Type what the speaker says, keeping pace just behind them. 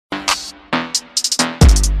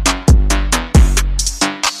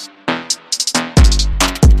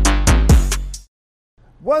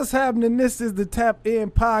What's happening? This is the Tap In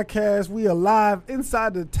Podcast. We are live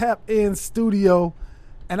inside the Tap In studio,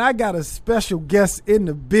 and I got a special guest in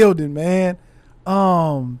the building, man.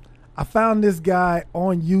 I found this guy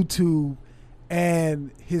on YouTube,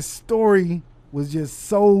 and his story was just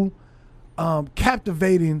so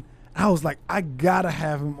captivating. I was like, I gotta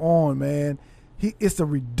have him on, man. It's a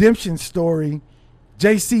redemption story.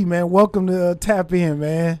 JC, man, welcome to Tap In,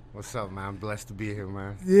 man. What's up, man? I'm blessed to be here,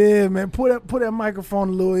 man. Yeah, man. Put that microphone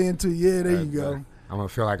a little into it. Yeah, there you go. I'm gonna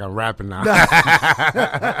feel like I'm rapping now.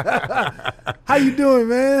 How you doing,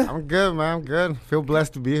 man? I'm good, man. I'm good. Feel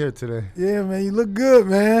blessed to be here today. Yeah, man. You look good,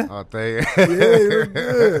 man. Oh, thank Yeah, you look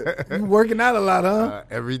good. You working out a lot, huh?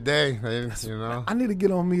 Every day, you know. I need to get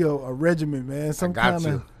on me a regimen, man.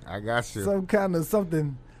 I got you. Some kind of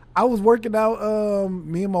something. I was working out,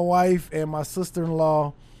 me and my wife and my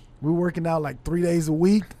sister-in-law, we were working out like 3 days a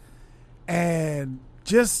week and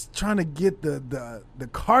just trying to get the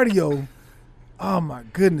cardio. Oh my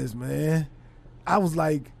goodness, man. I was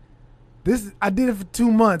like, I did it for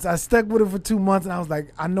 2 months. I stuck with it for 2 months and I was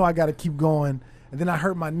like, I know I got to keep going. And then I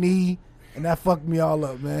hurt my knee and that fucked me all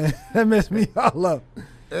up, man. That messed me all up.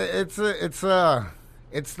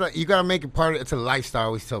 It's like you gotta make it part of. It's a lifestyle. I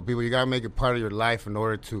always tell people you gotta make it part of your life in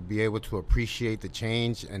order to be able to appreciate the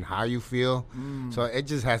change and how you feel. So it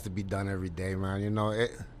just has to be done every day, man. You know,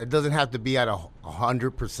 it doesn't have to be at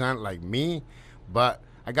 100% like me, but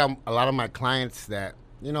I got a lot of my clients that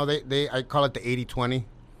I call it the 80-20.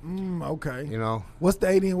 Okay. You know, what's the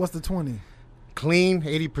 80 and what's the 20? Clean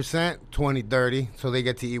 80%, 20 dirty, so they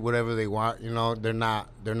get to eat whatever they want. You know, they're not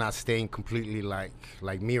staying completely like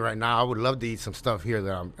me right now. I would love to eat some stuff here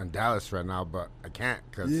that I'm in Dallas right now, but I can't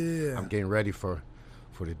because I'm getting ready for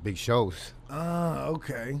the big shows.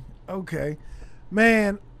 Okay,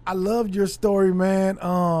 man. I loved your story, man.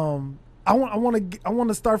 I want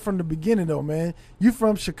to start from the beginning though, man. You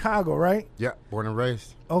from Chicago, right? Yeah, born and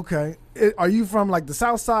raised. Okay. Are you from like the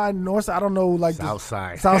South Side, North Side? I don't know, like South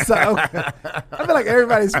Side. South Side. Okay. I feel like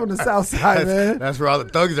everybody's from the South Side, man. That's where all the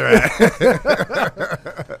thugs are at.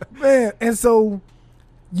 Man, and so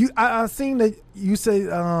I seen that you say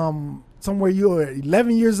somewhere you were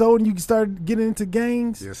 11 years old and you started getting into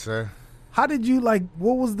gangs. Yes, sir. How did you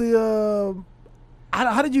what was the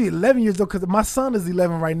how did you 11 years old? Because my son is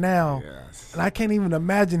 11 right now. Yes. And I can't even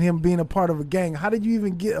imagine him being a part of a gang. How did you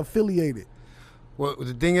even get affiliated? Well,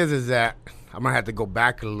 the thing is that I'm going to have to go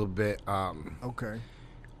back a little bit. Okay.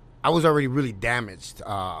 I was already really damaged.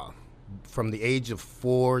 From the age of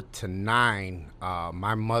 4 to 9,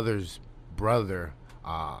 my mother's brother,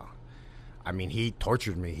 he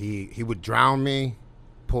tortured me. He would drown me,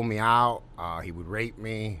 pull me out. He would rape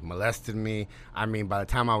me, molested me. I mean, by the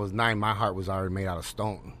time I was 9, my heart was already made out of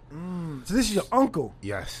stone. So this is your uncle?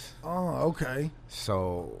 Yes. Oh, okay.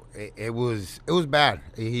 So it was bad.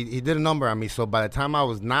 He did a number on me. So by the time I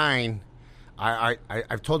was 9,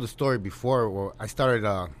 I've told the story before where I started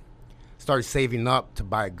saving up to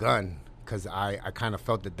buy a gun because I kind of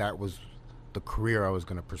felt that was the career I was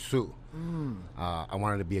going to pursue. I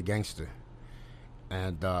wanted to be a gangster.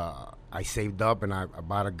 And I saved up and I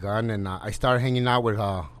bought a gun and I started hanging out with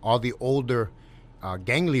all the older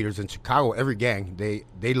gang leaders in Chicago. Every gang,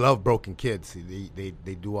 they love broken kids.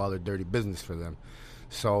 They do all their dirty business for them.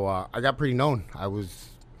 So I got pretty known. I was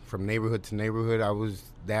from neighborhood to neighborhood. I was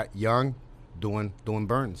that young doing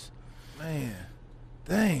burns. Man,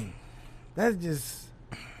 dang. That just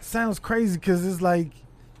sounds crazy because it's like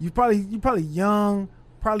you probably young,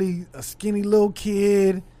 probably a skinny little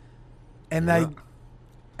kid, and like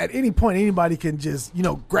at any point anybody can just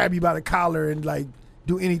grab you by the collar and like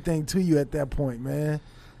do anything to you at that point, man.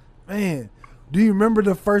 Do you remember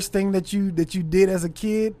the first thing that you did as a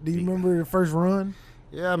kid? Do you remember the first run?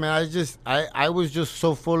 Yeah, man. I was just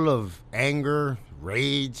so full of anger,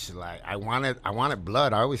 rage. Like I wanted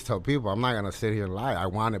blood. I always tell people I'm not gonna sit here and lie. I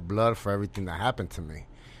wanted blood for everything that happened to me,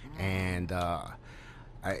 and I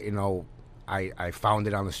found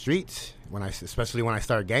it on the streets especially when I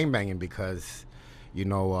started gangbanging because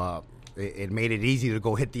it made it easy to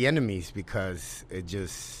go hit the enemies because it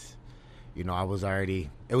just it was already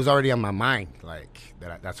on my mind like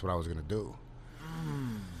that's what I was gonna do.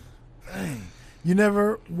 Dang. You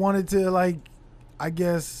never wanted to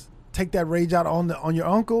take that rage out on your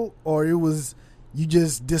uncle, or it was you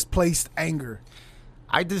just displaced anger?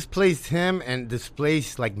 I displaced him and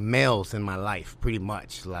displaced like males in my life pretty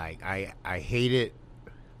much. Like I hated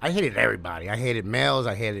everybody. I hated males.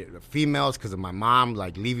 I hated females because of my mom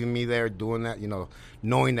like leaving me there doing that,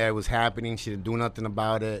 knowing that it was happening. She didn't do nothing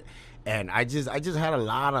about it. And I just had a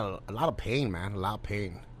lot of pain, man. A lot of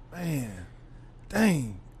pain. Man,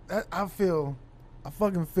 dang. I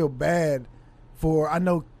fucking feel bad I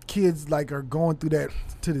know kids like are going through that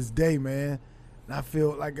to this day, man. And I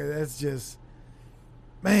feel like that's just,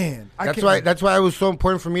 man. That's why it was so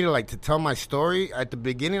important for me to tell my story. At the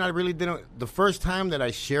beginning, I really didn't. The first time that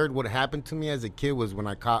I shared what happened to me as a kid was when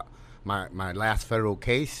I caught my last federal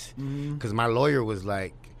case, because my lawyer was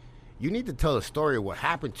like, you need to tell the story of what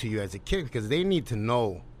happened to you as a kid, because they need to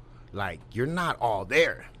know, like, you're not all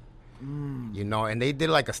there, you know. And they did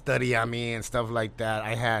like a study on me and stuff like that.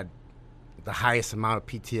 I had the highest amount of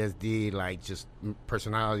PTSD, like just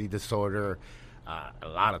personality disorder, a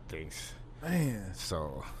lot of things. Man.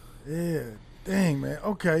 So. Yeah. Dang, man.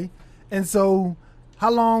 Okay. And so, how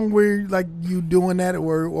long were you doing that,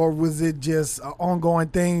 or was it just an ongoing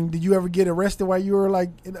thing? Did you ever get arrested while you were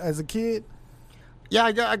as a kid? Yeah,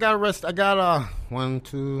 I got arrested. I got I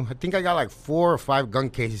think I got like 4 or 5 gun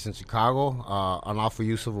cases in Chicago, unlawful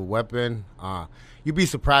use of a weapon. You'd be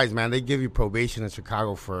surprised, man. They give you probation in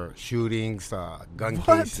Chicago for shootings, gun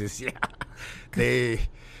cases. Yeah,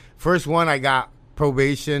 first one I got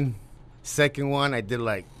probation. Second one I did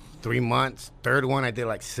like 3 months. Third one I did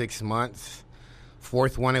like 6 months.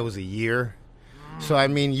 Fourth one it was a year. So I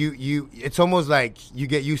mean, you it's almost like you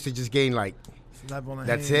get used to just getting like.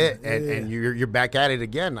 That's it, and you're back at it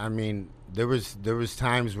again. I mean, there was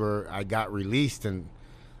times where I got released and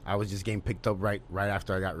I was just getting picked up right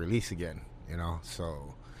after I got released again. You know,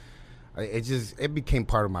 so it became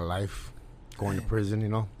part of my life, going to prison. You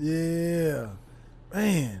know. Yeah,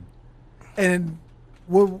 man, and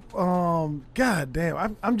what? God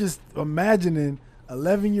damn, I'm just imagining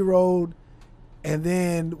 11-year-old, and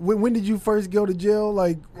then when did you first go to jail?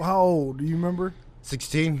 Like, how old? Do you remember?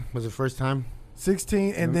 16 was the first time.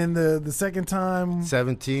 16, and then the second time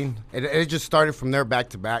 17. It just started from there back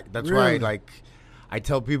to back. That's really? why I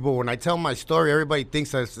tell people, when I tell my story, everybody thinks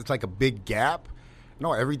that it's like a big gap.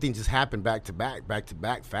 No, everything just happened back to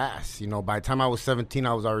back fast. You know, by the time I was 17,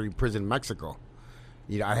 I was already in prison in Mexico.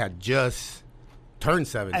 You know, I had just turned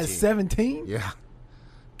 17. At 17? Yeah.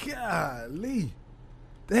 Golly.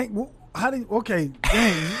 Dang, how do you, okay,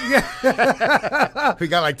 dang. Yeah. We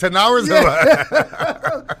got like 10 hours?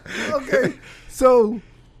 Yeah. Okay. So,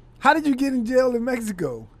 how did you get in jail in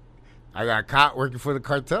Mexico? I got caught working for the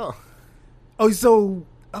cartel. Oh, so,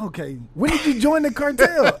 okay. When did you join the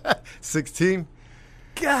cartel? 16.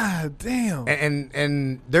 God damn.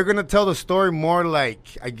 And they're going to tell the story more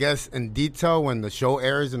like, I guess, in detail when the show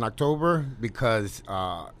airs in October, because,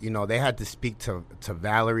 you know, they had to speak to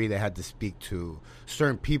Valerie. They had to speak to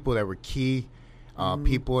certain people that were key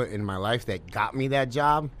people in my life that got me that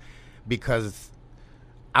job, because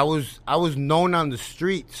I was known on the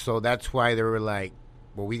street. So that's why they were like,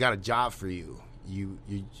 well, we got a job for you. You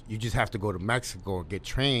just have to go to Mexico and get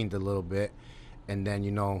trained a little bit, and then,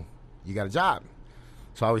 you know, you got a job.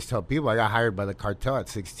 So I always tell people I got hired by the cartel at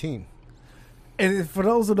 16. And for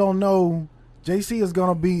those who don't know, JC is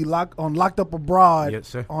gonna be Locked Up Abroad. Yes,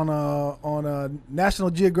 sir. on National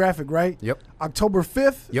Geographic, right? Yep. October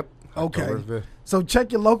 5th? Yep. Okay. October 5th. So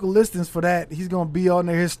check your local listings for that. He's gonna be on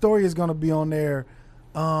there. His story is gonna be on there.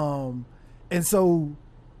 And so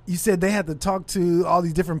you said they had to talk to all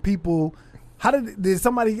these different people. I'm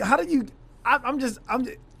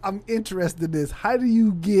interested in this. How do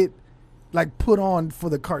you get put on for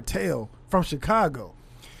the cartel from Chicago?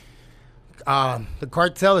 The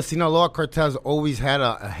cartel, the Sinaloa cartel, has always had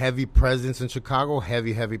a heavy presence in Chicago,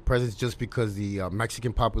 heavy presence, just because the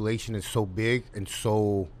Mexican population is so big and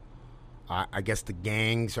so, I guess the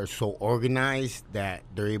gangs are so organized that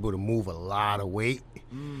they're able to move a lot of weight.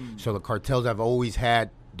 So the cartels have always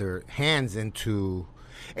had their hands into,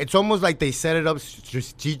 it's almost like they set it up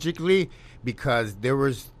strategically, because there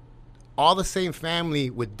was all the same family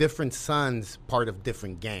with different sons, part of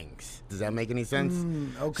different gangs. Does that make any sense?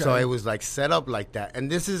 Okay. So it was like set up like that.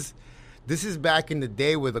 And this is back in the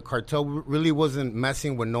day where the cartel really wasn't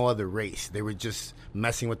messing with no other race. They were just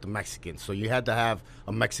messing with the Mexicans. So you had to have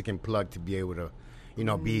a Mexican plug to be able to, you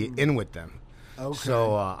know, be in with them. Okay.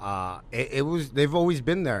 So they've always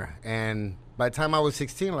been there. And by the time I was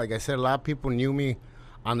 16, like I said, a lot of people knew me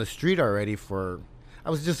on the street already I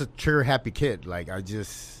was just a trigger happy kid. Like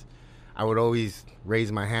I would always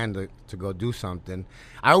raise my hand to go do something.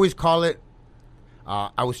 I always call it,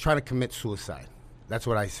 I was trying to commit suicide. That's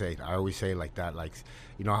what I say. I always say it like that. Like,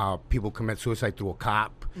 you know how people commit suicide through a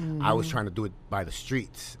cop? I was trying to do it by the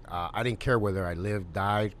streets. I didn't care whether I lived,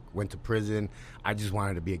 died, went to prison. I just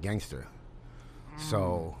wanted to be a gangster.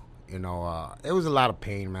 So, you know, it was a lot of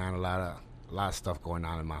pain, man. A lot of stuff going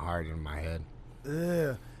on in my heart and in my head.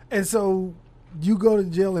 Yeah. And so you go to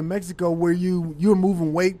jail in Mexico where you were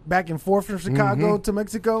moving weight back and forth from Chicago to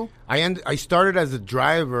Mexico? I started as a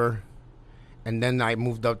driver, and then I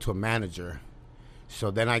moved up to a manager. So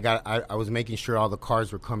then I was making sure all the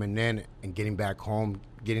cars were coming in and getting back home,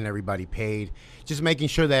 getting everybody paid, just making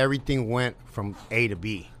sure that everything went from A to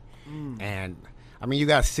B. And I mean, you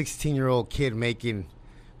got a 16-year-old kid making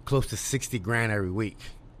close to 60 grand every week.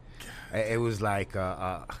 It was like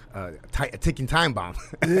a ticking time bomb.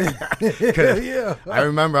 Yeah. I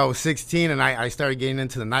remember I was 16 and I started getting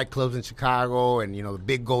into the nightclubs in Chicago and, you know, the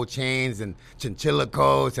big gold chains and chinchilla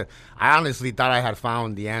coats. And I honestly thought I had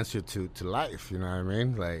found the answer to life. You know what I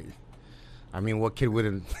mean? Like, I mean, what kid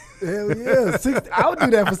wouldn't? Hell yeah. I would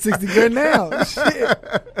do that for 60 grand now.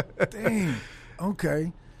 Shit. Dang.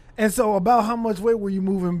 Okay. And so about how much weight were you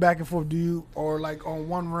moving back and forth? Or like on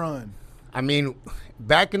one run? I mean,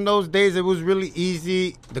 back in those days, it was really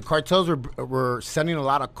easy. The cartels were sending a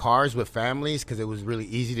lot of cars with families because it was really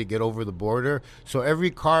easy to get over the border. So every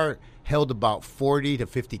car held about 40 to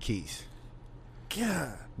 50 keys.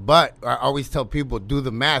 Yeah. But I always tell people, do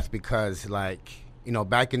the math because, like, you know,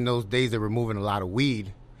 back in those days, they were moving a lot of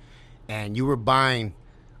weed. And you were buying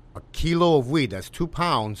a kilo of weed, that's 2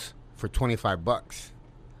 pounds, for $25.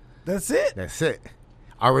 That's it? That's it.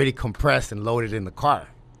 Already compressed and loaded in the car.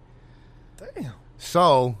 Damn.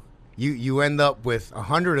 So you end up with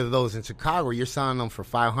 100 of those in Chicago. You're selling them for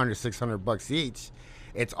 $500, $600 each.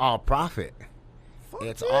 It's all profit.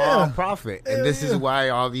 It's all profit. And this is why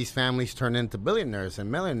all these families turn into billionaires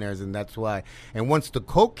and millionaires. And that's why. And once the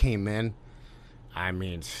coke came in, I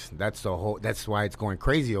mean, that's why it's going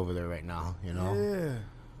crazy over there right now, you know? Yeah.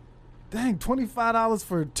 Dang, $25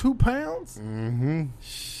 for 2 pounds? Mm-hmm.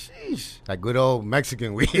 Sheesh. That good old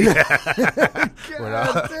Mexican weed.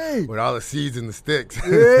 Dang. with all the seeds and the sticks.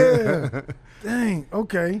 Yeah. Dang.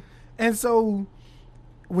 Okay. And so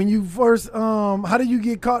when you first, how do you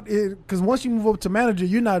get caught? Because once you move up to manager,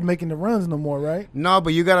 you're not making the runs no more, right? No,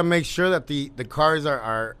 but you got to make sure that the cars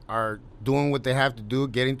are doing what they have to do,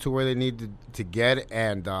 getting to where they need to get.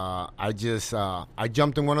 And I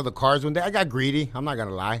jumped in one of the cars one day. I got greedy. I'm not going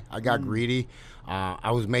to lie. I got greedy.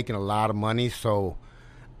 I was making a lot of money, so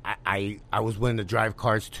I was willing to drive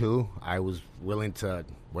cars too. I was willing to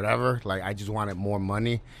whatever. Like, I just wanted more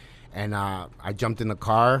money. And I jumped in the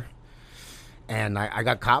car, and I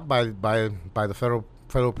got caught by the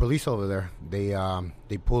federal police over there.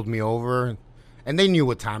 They pulled me over, and they knew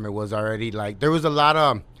what time it was already. Like, there was a lot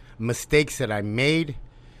of mistakes that I made.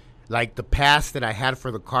 Like, the pass that I had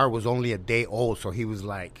for the car was only a day old, so he was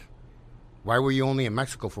like, why were you only in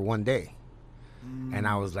Mexico for 1 day? And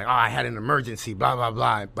I was like, oh, I had an emergency, blah, blah,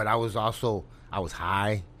 blah. But I was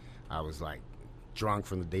high. I was like drunk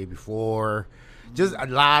from the day before. Just a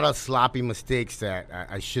lot of sloppy mistakes that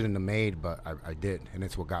I shouldn't have made, but I did, and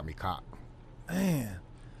it's what got me caught. Man,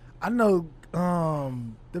 I know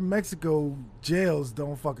the Mexico jails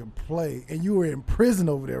don't fucking play, and you were in prison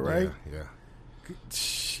over there, right? Yeah.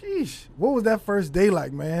 Sheesh. What was that first day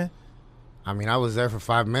like, man? I mean, I was there for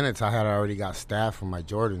 5 minutes. I had already got stabbed from my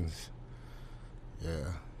Jordans.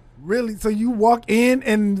 Yeah. Really? So you walk in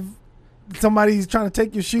and somebody's trying to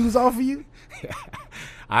take your shoes off of you?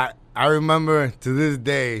 I remember to this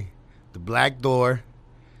day, the black door,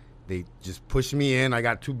 they just pushed me in. I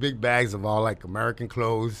got 2 big bags of all, like, American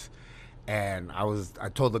clothes. And I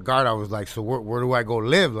told the guard, I was like, so where do I go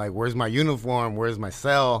live? Like, where's my uniform? Where's my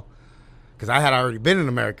cell? Because I had already been in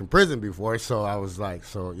American prison before. So I was like,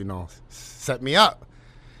 set me up.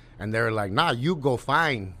 And they were like, nah, you go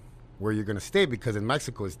find where you're going to stay, because in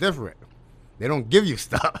Mexico it's different. They don't give you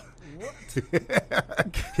stuff.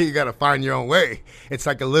 You got to find your own way. It's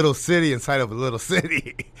like a little city inside of a little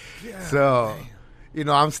city. Yeah, so, you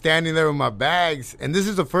know, I'm standing there with my bags, and this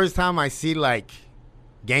is the first time I see, like,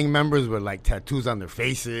 gang members with, like, tattoos on their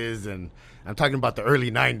faces, and I'm talking about the early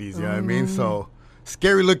 90s, you know what I mean? So,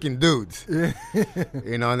 scary-looking dudes.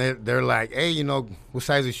 You know, and they're like, hey, you know, what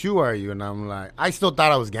size of shoe are you? And I'm like, I still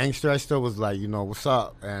thought I was gangster. I still was like, you know, what's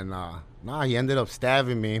up? And, he ended up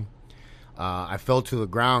stabbing me. I fell to the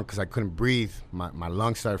ground because I couldn't breathe. My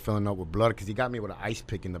lungs started filling up with blood because he got me with an ice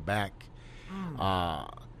pick in the back.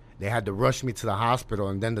 They had to rush me to the hospital,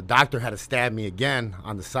 and then the doctor had to stab me again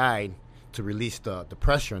on the side to release the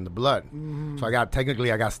pressure in the blood. Mm-hmm. So I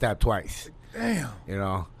got stabbed twice. Damn. You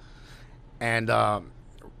know, and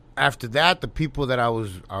after that, the people that I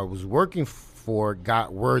was working for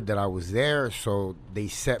got word that I was there, so they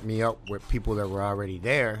set me up with people that were already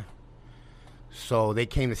there. So they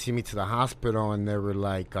came to see me to the hospital, and they were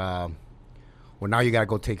like, well, now you got to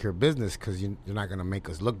go take care of business because you're not going to make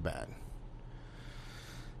us look bad.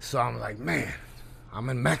 So I'm like, man, I'm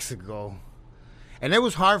in Mexico. And it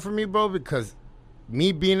was hard for me, bro, because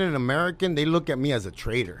me being an American, they look at me as a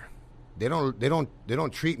traitor. They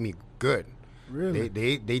don't treat me good. Really?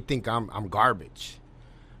 They think I'm garbage.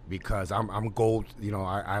 because I'm gold. You know,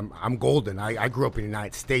 I'm golden. I grew up in the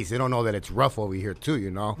United States. They don't know that it's rough over here too.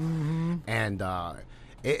 You know, and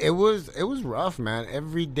it was rough, man.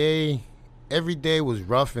 Every day was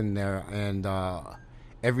rough in there, and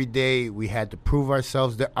every day we had to prove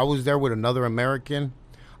ourselves. I was there with another American,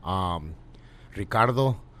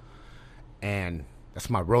 Ricardo, and that's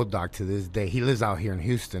my road dog to this day. He lives out here in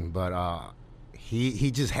Houston, but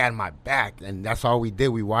he just had my back, and that's all we did.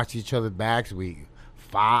 We watched each other's backs. We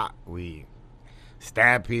fought. We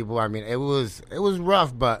stabbed people. I mean, it was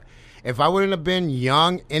rough, but if I wouldn't have been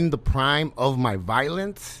young in the prime of my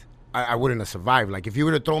violence, I wouldn't have survived. Like, if you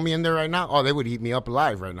would have thrown me in there right now, oh, they would eat me up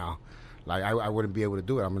alive right now. Like, I wouldn't be able to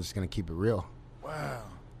do it. I'm just going to keep it real. Wow.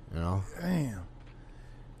 You know? Damn.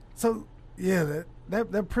 So, yeah,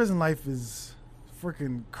 that prison life is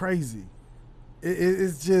freaking crazy.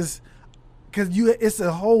 It's just because it's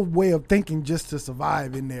a whole way of thinking just to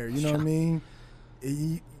survive in there. You know what I mean?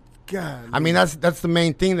 God. I mean, that's the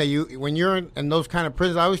main thing that when you're in those kind of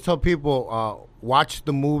prisons. I always tell people, watch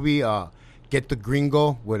the movie Get the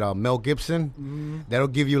Gringo with Mel Gibson. That'll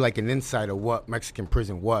give you like an insight of what Mexican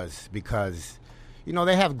prison was, because you know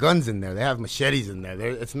they have guns in there, they have machetes in there.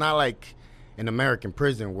 It's not like an American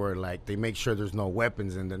prison where like they make sure there's no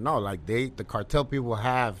weapons in there. No, like the cartel people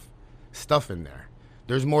have stuff in there.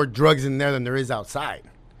 There's more drugs in there than there is outside.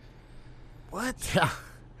 What? Yeah.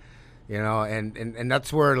 You know, and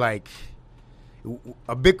that's where like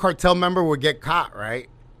a big cartel member would get caught, right?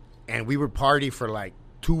 And we would party for like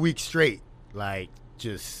 2 weeks straight. Like,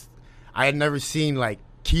 just, I had never seen like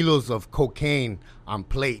kilos of cocaine on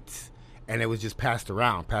plates, and it was just passed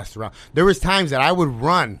around. There was times that I would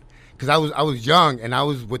run because I was young, and I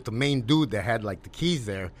was with the main dude that had like the keys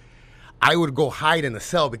there. I would go hide in the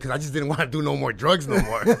cell because I just didn't want to do no more drugs no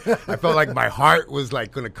more. I felt like my heart was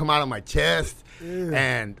like going to come out of my chest. Yeah.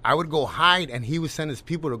 And I would go hide, and he would send his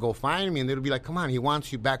people to go find me, and they would be like, come on, he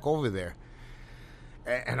wants you back over there.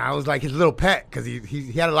 And I was like his little pet because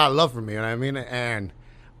he had a lot of love for me, you know what I mean? And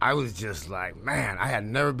I was just like, man, I had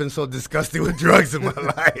never been so disgusted with drugs in my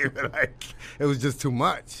life. Like, it was just too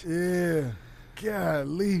much. Yeah.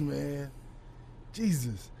 Golly, man.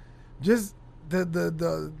 Jesus. Just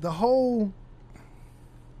the whole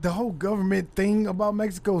government thing about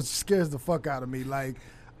Mexico scares the fuck out of me. Like,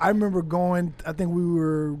 I remember going, I think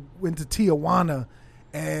went to Tijuana,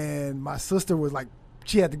 and my sister was like,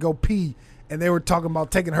 she had to go pee, and they were talking about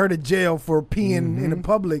taking her to jail for peeing in the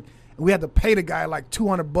public. And we had to pay the guy like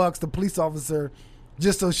 $200, the police officer,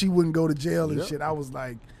 just so she wouldn't go to jail and shit. I was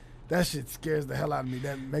like, that shit scares the hell out of me.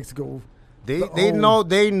 That Mexico, they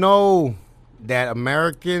know that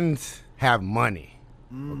Americans have money.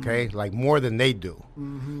 Okay, like more than they do.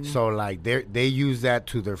 So like they use that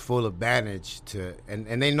to their full advantage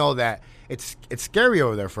and they know that it's scary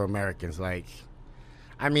over there for Americans. Like,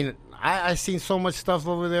 I mean, I seen so much stuff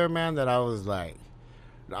over there, man, that I was like,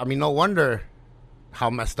 I mean, no wonder how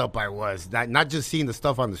messed up I was. Not just seeing the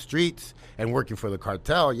stuff on the streets and working for the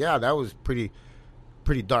cartel. Yeah, that was pretty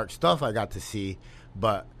dark stuff I got to see,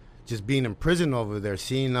 but just being in prison over there,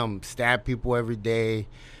 seeing them stab people every day.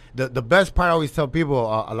 The best part, I always tell people,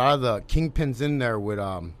 a lot of the kingpins in there would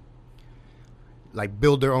like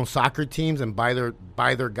build their own soccer teams and buy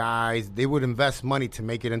their guys. They would invest money to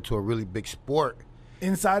make it into a really big sport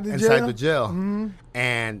inside the jail.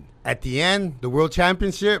 And at the end, the world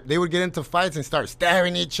championship, they would get into fights and start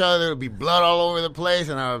stabbing each other. There would be blood all over the place,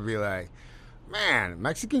 and I would be like, man,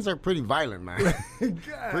 Mexicans are pretty violent, man.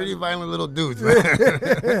 Pretty violent little dudes,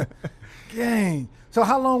 man. Dang. So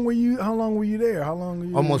how long were you there?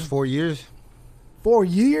 Almost 4 years. 4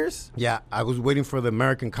 years? Yeah, I was waiting for the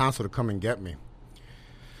American consul to come and get me.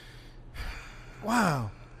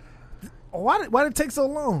 Wow. Why did it take so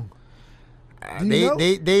long?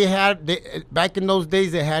 They had back in those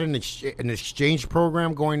days, they had an exchange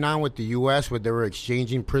program going on with the U.S. where they were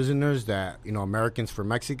exchanging prisoners, that, you know, Americans for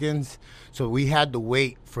Mexicans. So we had to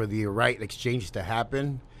wait for the right exchange to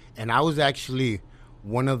happen, and I was actually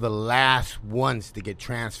one of the last ones to get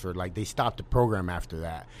transferred. Like, they stopped the program after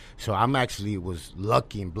that. So I'm actually was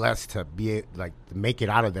lucky and blessed to be like to make it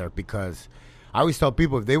out of there, because I always tell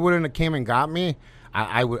people, if they wouldn't have came and got me,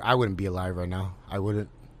 I wouldn't be alive right now. I wouldn't.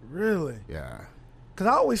 Really? Yeah. Because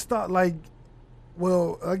I always thought, like,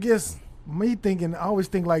 well, I guess I always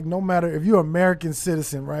think, like, no matter if you're an American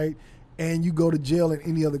citizen, right, and you go to jail in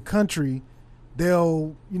any other country,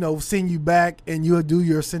 they'll, you know, send you back and you'll do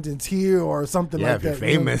your sentence here or something like that. Yeah, if you're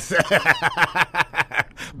famous.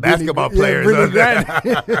 Basketball players.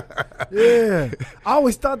 Yeah. I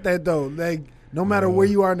always thought that, though. Like, no matter where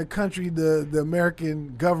you are in the country, the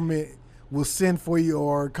American government will send for you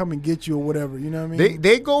or come and get you or whatever. You know what I mean?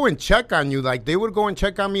 They go and check on you. Like, they would go and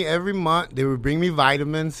check on me every month. They would bring me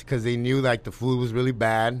vitamins because they knew, like, the food was really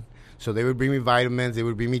bad. So they would bring me vitamins. They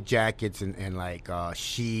would bring me jackets and like,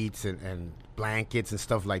 sheets and blankets and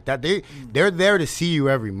stuff like that. They're there to see you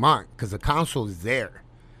every month because the council is there.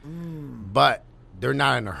 But they're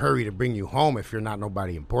not in a hurry to bring you home if you're not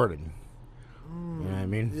nobody important. You know what I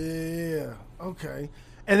mean? Yeah. Okay.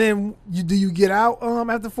 And then do you get out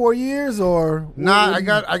after 4 years or? Nah, I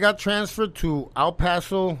got transferred to El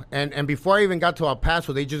Paso, and before I even got to El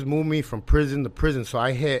Paso, they just moved me from prison to prison. So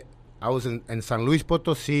I was in San Luis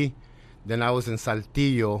Potosí, then I was in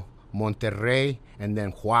Saltillo, Monterrey, and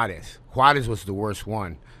then Juarez. Juarez was the worst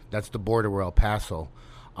one. That's the border with El Paso.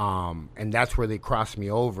 And that's where they crossed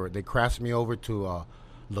me over. They crossed me over to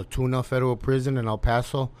La Tuna Federal Prison in El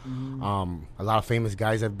Paso. A lot of famous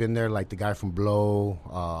guys have been there, like the guy from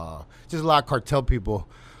Blow, just a lot of cartel people.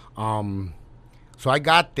 So I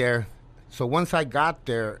got there. So once I got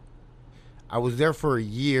there, I was there for a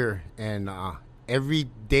year, and every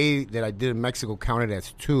day that I did in Mexico counted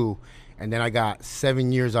as 2, and then I got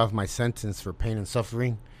 7 years off my sentence for pain and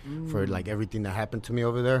suffering for like everything that happened to me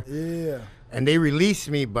over there. Yeah. And they released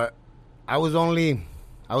me, but I was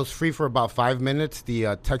free for about 5 minutes.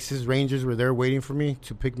 The Texas Rangers were there waiting for me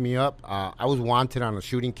to pick me up. I was wanted on a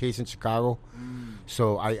shooting case in Chicago,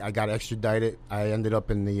 so I got extradited. I ended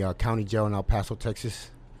up in the county jail in El Paso,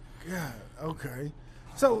 Texas. God, okay.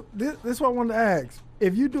 So this is what I wanted to ask.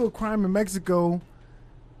 If you do a crime in Mexico,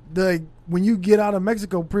 when you get out of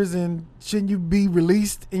Mexico prison, shouldn't you be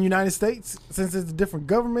released in the United States since it's a different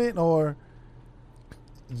government, or?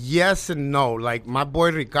 Yes and no. Like my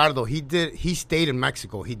boy Ricardo, he stayed in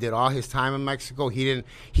Mexico. He did all his time in Mexico. He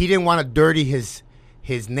didn't want to dirty his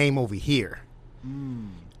name over here.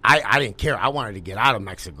 I didn't care. I wanted to get out of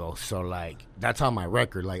Mexico. So like that's on my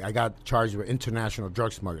record. Like I got charged with international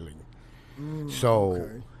drug smuggling. That's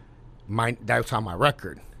on my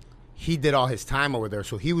record. He did all his time over there,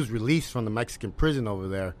 so he was released from the Mexican prison over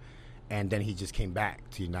there, and then he just came back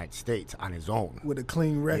to the United States on his own with a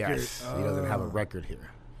clean record. Yes, he doesn't have a record here.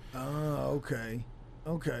 Okay.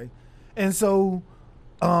 And so,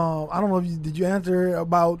 I don't know if did you answer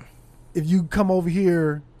about if you come over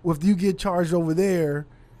here, if you get charged over there,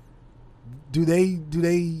 can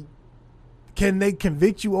they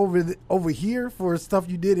convict you over here for stuff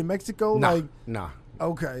you did in Mexico? No.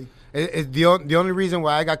 Okay. The only reason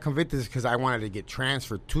why I got convicted is because I wanted to get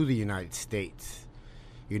transferred to the United States.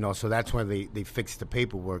 You know, so that's when they fix the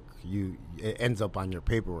paperwork. It ends up on your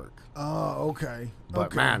paperwork. Oh, okay.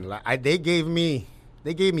 But man, they gave me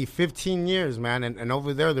 15 years, man, and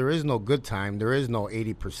over there is no good time. There is no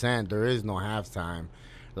 80%. There is no halftime.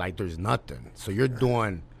 Like there's nothing. So you're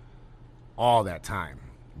doing all that time.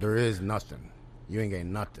 There is nothing. You ain't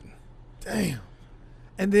getting nothing. Damn.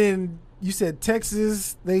 And then you said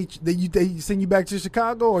Texas, they send you back to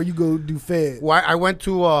Chicago, or you go do Fed? Well, I went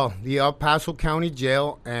to the El Paso County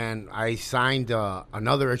Jail, and I signed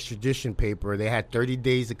another extradition paper. They had 30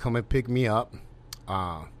 days to come and pick me up.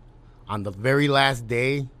 On the very last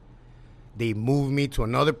day, they moved me to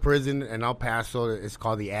another prison in El Paso. It's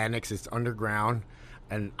called the Annex. It's underground.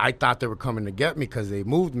 And I thought they were coming to get me because they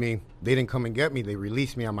moved me. They didn't come and get me. They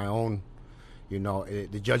released me on my own. You know,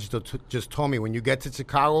 the judge just told me, when you get to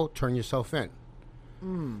Chicago, turn yourself in.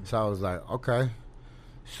 So I was like, okay.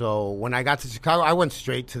 So when I got to Chicago, I went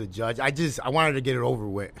straight to the judge. I wanted to get it over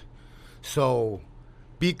with. So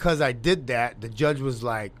because I did that, the judge was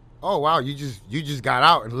like, oh, wow, you just got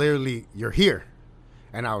out and literally you're here.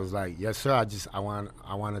 And I was like, yes, sir. I want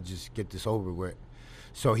to just get this over with.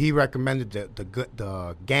 So he recommended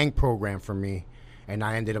the gang program for me, and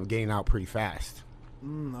I ended up getting out pretty fast.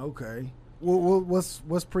 Okay. Well,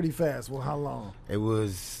 what's pretty fast? Well, how long? It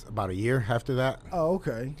was about a year after that. Oh,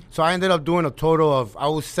 okay. So I ended up doing a total of, I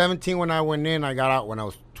was 17 when I went in. I got out when I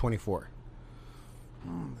was 24.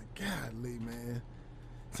 Godly, man.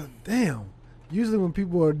 So, damn. Usually when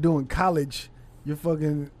people are doing college, you're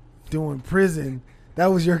fucking doing prison. That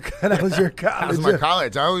was your college. That was my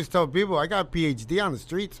college. I always tell people I got a PhD on the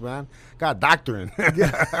streets, man. Got a doctorate.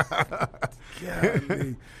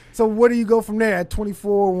 Golly. So where do you go from there at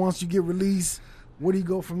 24? Once you get released, where do you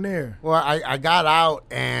go from there? Well, I got out,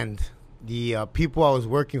 and the people I was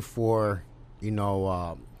working for,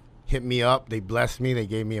 hit me up. They blessed me. They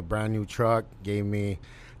gave me a brand new truck. I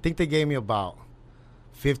think they gave me about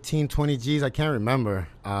 15, 20 G's. I can't remember.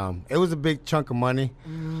 It was a big chunk of money.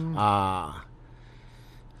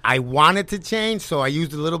 I wanted to change, so I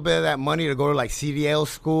used a little bit of that money to go to like CDL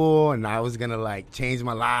school, and I was gonna like change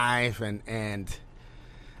my life and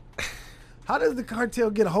How does the cartel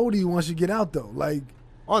get a hold of you once you get out, though? Like,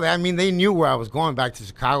 I mean, they knew where I was going, back to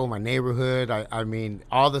Chicago, my neighborhood. I mean,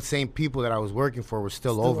 all the same people that I was working for were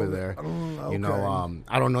still over there. Okay. You know,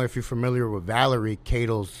 I don't know if you're familiar with Valerie,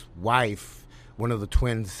 Cato's wife, one of the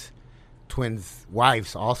twins'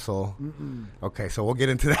 wives also. Mm-mm. Okay, so we'll get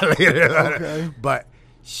into that later. Okay. But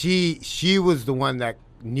she was the one that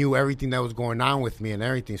knew everything that was going on with me and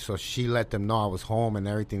everything, so she let them know I was home and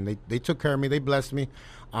everything. They took care of me. They blessed me.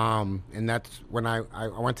 And that's when I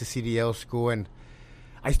went to CDL school, and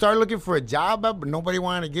I started looking for a job, but nobody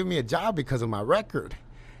wanted to give me a job because of my record.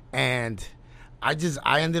 And I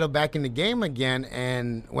ended up back in the game again.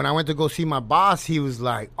 And when I went to go see my boss, he was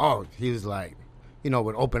like, you know,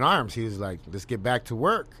 with open arms. He was like, let's get back to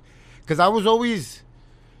work. Because I was always,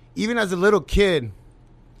 even as a little kid,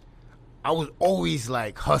 I was always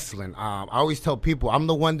like hustling. I always tell people I'm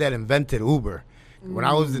the one that invented Uber. When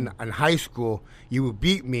I was in high school, you would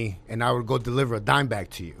beat me, and I would go deliver a dime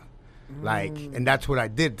bag to you. Like, and that's what I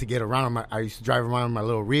did to get around. I used to drive around in my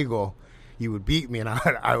little Regal. You would beat me, and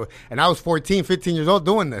I was 14, 15 years old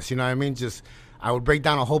doing this. You know what I mean? Just I would break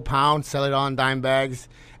down a whole pound, sell it on dime bags,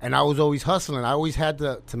 and I was always hustling. I always had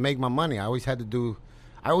to make my money. I always had to do.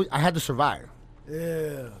 I had to survive.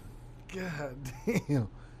 Yeah. God damn.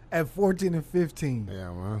 At 14 and 15.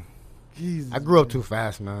 Yeah, man. Jesus. I grew up too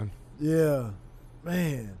fast, man. Yeah.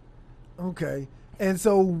 Man. Okay. And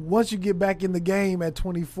so once you get back in the game at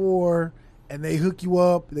 24 and they hook you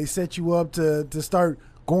up, they set you up to start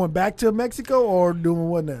going back to Mexico, or doing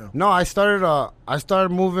what now? No, I started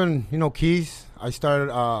moving, you know, keys. It's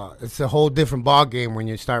a whole different ball game when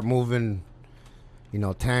you start moving, you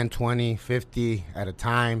know, 10, 20, 50 at a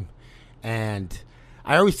time. And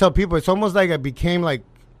I always tell people it's almost like I became like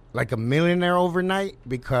a millionaire overnight,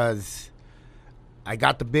 because I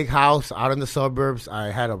got the big house out in the suburbs.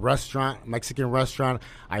 I had a restaurant, Mexican restaurant.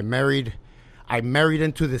 I married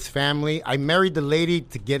into this family. I married the lady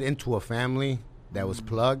to get into a family that was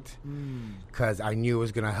plugged, because I knew it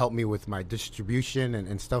was going to help me with my distribution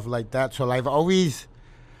and stuff like that. So I've always,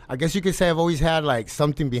 I guess you could say I've always had like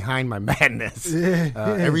something behind my madness.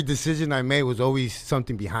 Every decision I made was always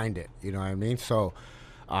something behind it. You know what I mean? So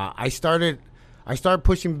I started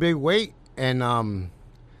pushing big weight, and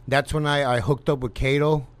that's when I hooked up with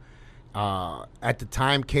Cato. At the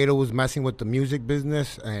time, Cato was messing with the music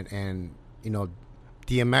business, and you know,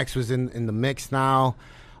 DMX was in the mix now.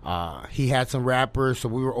 He had some rappers, so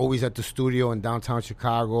we were always at the studio in downtown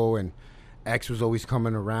Chicago, and X was always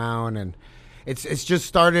coming around, and it's just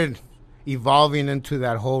started evolving into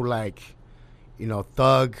that whole, like, you know,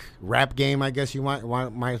 thug rap game, I guess you might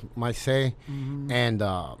say. Mm-hmm. And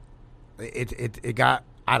it got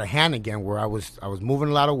out of hand again, where I was moving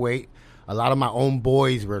a lot of weight. A lot of my own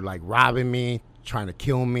boys were like robbing me, trying to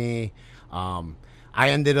kill me. I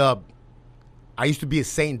used to be a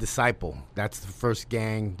Satan disciple. That's the first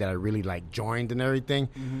gang that I really like joined and everything.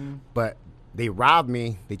 Mm-hmm. But they robbed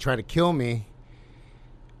me. They tried to kill me.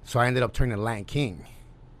 So I ended up turning Latin King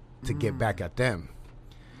to get back at them.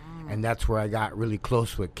 And that's where I got really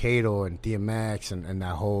close with Cato and DMX and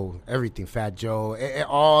that whole everything, Fat Joe.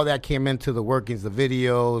 All that came into the workings, the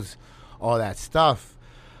videos, all that stuff.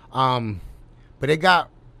 But it got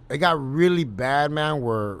really bad, man,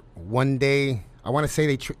 where one day, I want to say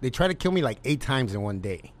they tried to kill me like 8 times in one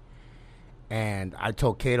day. And I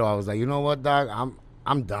told Cato, I was like, you know what, dog?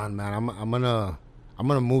 I'm done, man. I'm gonna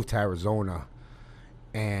move to Arizona.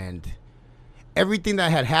 And everything that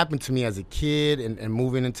had happened to me as a kid and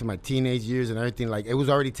moving into my teenage years and everything, like, it was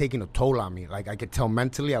already taking a toll on me. Like, I could tell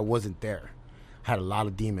mentally I wasn't there. I had a lot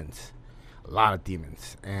of demons.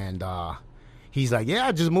 And he's like,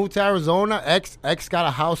 yeah, just moved to Arizona. X got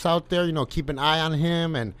a house out there, you know, keep an eye on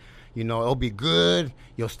him, and, you know, it'll be good.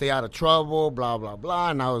 You'll stay out of trouble, blah, blah,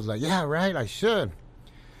 blah. And I was like, yeah, right, I should.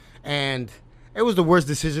 And it was the worst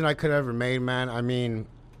decision I could have ever made, man. I mean,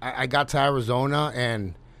 I got to Arizona,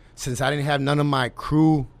 and since I didn't have none of my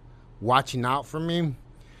crew watching out for me,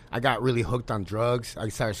 I got really hooked on drugs. I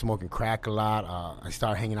started smoking crack a lot. I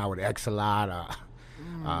started hanging out with X a lot.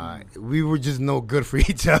 We were just no good for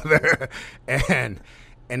each other. And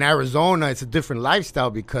in Arizona, it's a different lifestyle,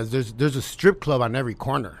 because there's a strip club on every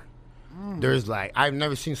corner. There's like, I've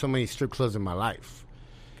never seen so many strip clubs in my life.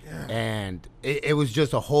 Yeah. And it was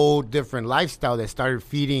just a whole different lifestyle that started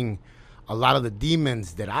feeding a lot of the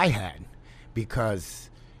demons that I had, because,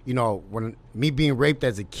 you know, when me being raped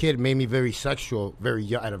as a kid made me very sexual,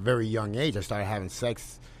 at a very young age. I started having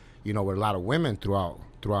sex, you know, with a lot of women throughout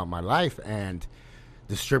my life, and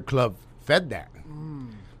the strip club fed that.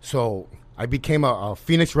 So I became a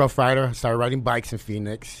Phoenix Rough Rider. I started riding bikes in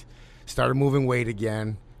Phoenix, started moving weight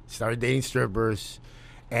again, started dating strippers,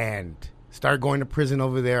 and Started going to prison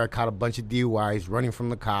over there. I caught a bunch of DUIs, running from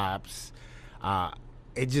the cops.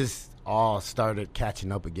 It just all started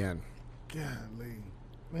catching up again. Golly,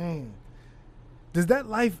 man. Does that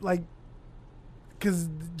life, like, because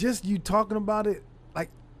just you talking about it, like,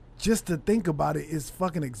 just to think about it is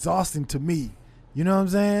fucking exhausting to me. You know what I'm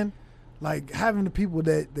saying? Like, having the people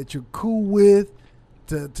that you're cool with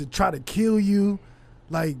to try to kill you,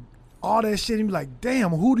 like, all that shit, and be like, damn,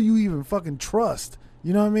 who do you even fucking trust?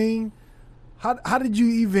 You know what I mean? How did you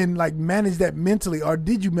even, like, manage that mentally, or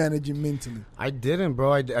did you manage it mentally? I didn't,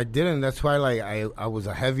 bro. I didn't. That's why, like, I was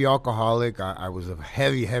a heavy alcoholic. I was a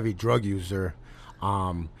heavy drug user.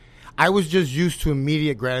 I was just used to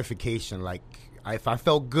immediate gratification. Like, if I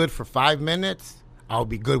felt good for 5 minutes, I'll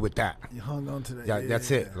be good with that. You hung on to that. Yeah,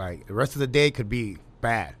 that's it. Like, the rest of the day could be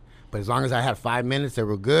bad. But as long as I had 5 minutes that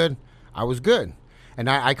were good, I was good. And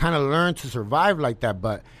I kind of learned to survive like that.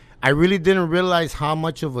 But I really didn't realize how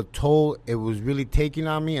much of a toll it was really taking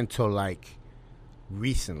on me until, like,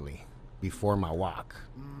 recently, before my walk.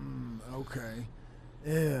 Okay.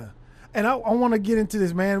 Yeah. And I want to get into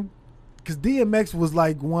this, man, because DMX was,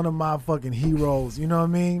 like, one of my fucking heroes. You know what I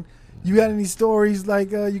mean? You got any stories,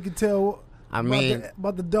 like, you could tell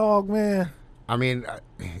about the dog, man? I mean,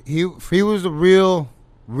 he was a real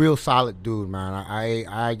solid dude, man.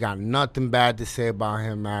 I got nothing bad to say about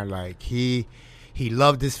him, man. Like, he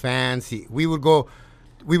loved his fans. We would go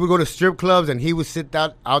to strip clubs, and he would sit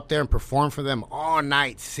out there and perform for them all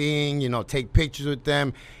night, sing, take pictures with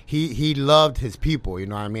them. He loved his people, you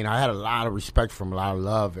know what I mean? I had a lot of respect for him, a lot of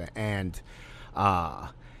love, and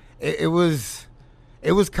it was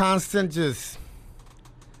constant just,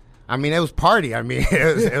 I mean, it was party. I mean,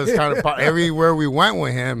 it was kind of everywhere we went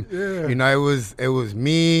with him. Yeah. It was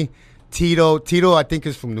me, Tito. Tito, I think,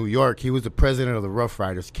 is from New York. He was the president of the Rough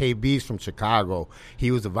Riders. KB's from Chicago.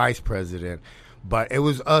 He was the vice president. But it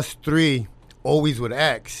was us three, always with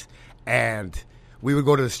X, and we would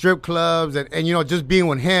go to the strip clubs, and just being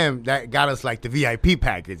with him, that got us, like, the VIP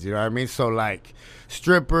package, you know what I mean? So, like,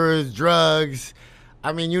 strippers, drugs,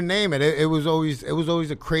 I mean, you name it. It was always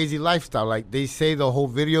a crazy lifestyle. Like, they say the whole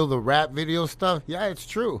video, the rap video stuff, yeah, it's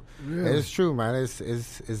true. Yeah. It's true, man. It's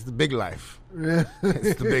the big life. Yeah.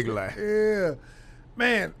 It's the big life. Yeah.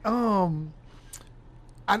 Man,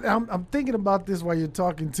 I'm thinking about this while you're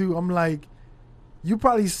talking, too. I'm like, you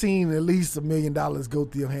probably seen at least $1 million go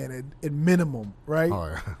through your hand at minimum, right?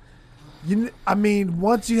 Oh, yeah. I mean,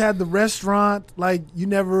 once you had the restaurant, like, you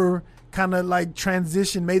never kind of, like,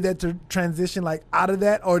 made that transition, like, out of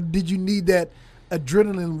that? Or did you need that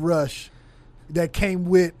adrenaline rush that came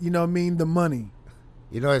with, the money?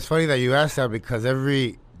 It's funny that you asked that, because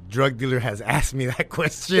every drug dealer has asked me that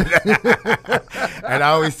question. And I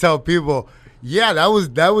always tell people, yeah, that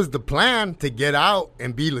was the plan, to get out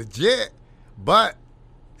and be legit. But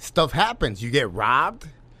stuff happens. You get robbed.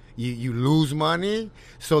 You lose money.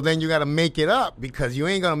 So then you got to make it up, because you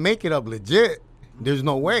ain't going to make it up legit. There's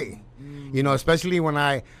no way. Especially when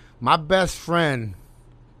my best friend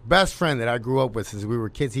that I grew up with since we were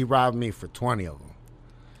kids, he robbed me for 20 of them.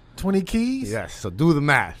 20 keys? Yes. So do the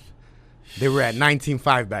math. They were at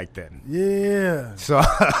 19.5 back then. Yeah. So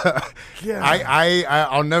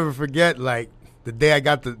I'll never forget, like, the day I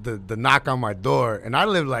got the knock on my door, and I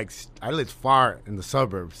lived far in the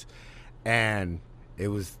suburbs, and it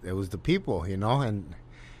was the people, and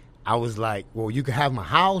I was like, well, you can have my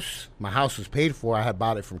house. My house was paid for. I had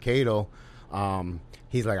bought it from Cato.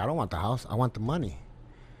 He's like, I don't want the house. I want the money.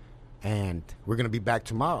 And we're going to be back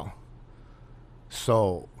tomorrow.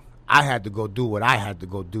 So I had to go do what I had to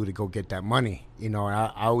go do to go get that money. And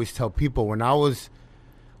I always tell people, when I was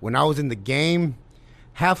in the game,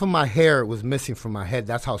 half of my hair was missing from my head.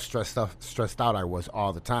 That's how stressed out I was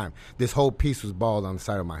all the time. This whole piece was bald on the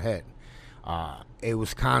side of my head. It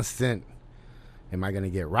was constant. Am I going to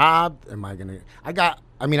get robbed?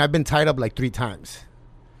 I've been tied up like 3 times,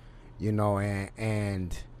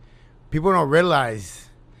 and people don't realize,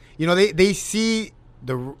 they see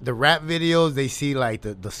the rap videos, they see, like,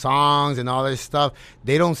 the songs and all this stuff.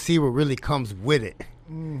 They don't see what really comes with it.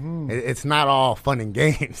 Mm-hmm. It's not all fun and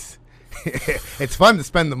games. It's fun to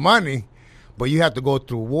spend the money, but you have to go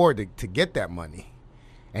through war to get that money,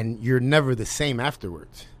 and you're never the same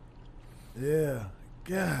afterwards. Yeah.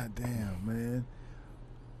 God damn, man.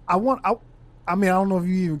 I don't know if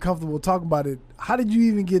you're even comfortable talking about it. How did you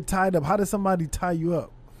even get tied up? How did somebody tie you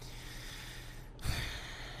up?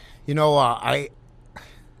 I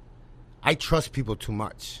trust people too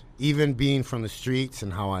much. Even being from the streets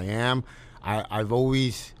and how I am, I've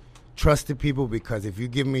always trusted people, because if you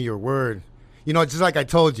give me your word, You know, just like I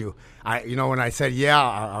told you, when I said,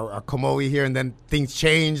 I'll come over here, and then things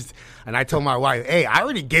changed, and I told my wife, hey, I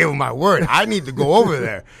already gave him my word. I need to go over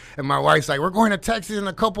there. And my wife's like, we're going to Texas in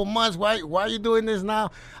a couple months. Why are you doing this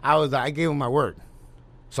now? I gave him my word.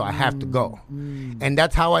 So I have to go. And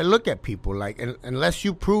that's how I look at people. Like, unless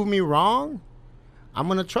you prove me wrong, I'm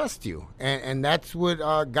going to trust you. And that's what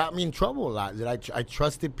got me in trouble a lot, that I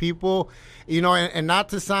trusted people, and not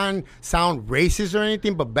to sound racist or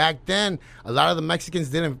anything, but back then, a lot of the Mexicans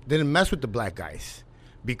didn't mess with the black guys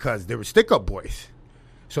because they were stick-up boys.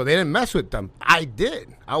 So they didn't mess with them. I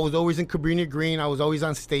did. I was always in Cabrini Green. I was always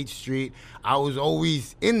on State Street. I was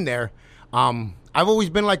always in there. I've always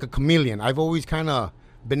been like a chameleon. I've always kind of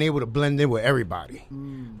been able to blend in with everybody.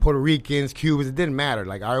 Puerto Ricans, Cubans, it didn't matter.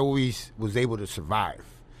 Like, I always was able to survive.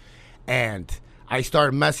 And I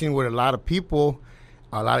started messing with a lot of people,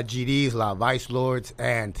 a lot of GDs, a lot of vice lords.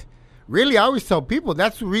 And really, I always tell people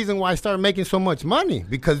that's the reason why I started making so much money,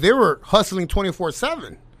 because they were hustling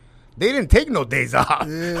 24/7. They didn't take no days off.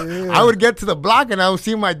 Yeah. I would get to the block and I would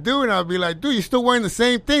see my dude and I'd be like, dude, you're still wearing the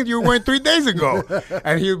same things you were wearing 3 days ago.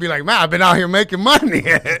 And he would be like, man, I've been out here making money.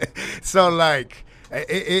 So, like,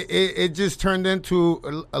 it just turned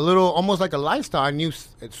into a little, almost like a lifestyle. I knew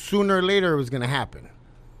sooner or later it was going to happen.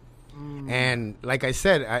 And like I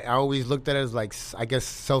said, I always looked at it as, like, I guess,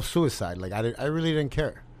 self-suicide. Like, I really didn't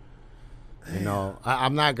care.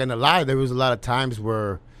 I'm not going to lie. There was a lot of times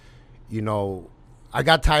where, I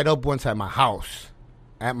got tied up once at my house.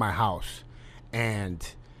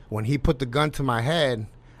 And when he put the gun to my head,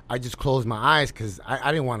 I just closed my eyes because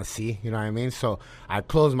I didn't want to see, you know what I mean? So I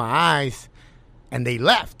closed my eyes. And they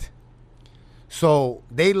left. So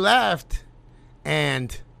they left,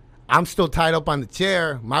 and I'm still tied up on the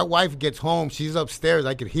chair. My wife gets home. She's upstairs.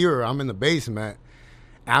 I could hear her. I'm in the basement.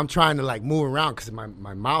 And I'm trying to, like, move around because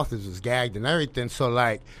my mouth is just gagged and everything. So,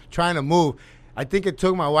 like, trying to move. I think it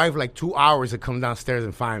took my wife, like, 2 hours to come downstairs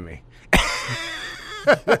and find me.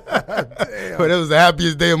 But it was the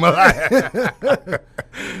happiest day of my life.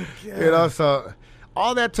 So...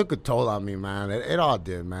 all that took a toll on me, man. It all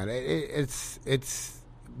did, man. It's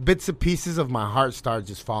bits and pieces of my heart started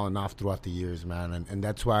just falling off throughout the years, man. And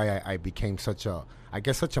that's why I became such a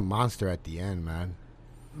monster at the end, man.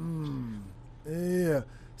 Yeah.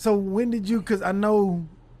 So when did you, because I know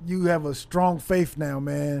you have a strong faith now,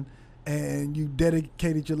 man, and you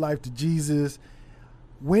dedicated your life to Jesus.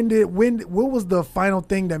 What was the final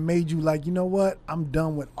thing that made you like, you know what, I'm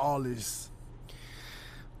done with all this?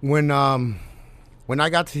 When I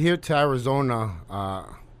got here to Arizona,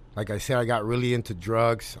 like I said, I got really into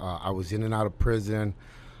drugs. I was in and out of prison.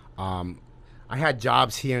 I had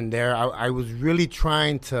jobs here and there. I was really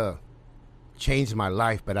trying to change my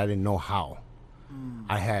life, but I didn't know how.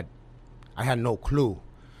 I had no clue.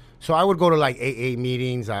 So I would go to, like, AA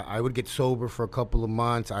meetings. I would get sober for a couple of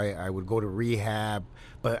months. I would go to rehab,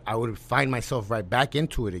 but I would find myself right back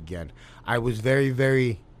into it again. I was very,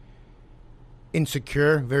 very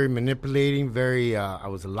insecure, very manipulating, I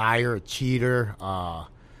was a liar, a cheater.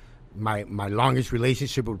 My longest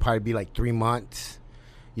relationship would probably be like 3 months.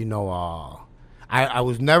 I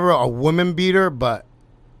was never a woman beater, but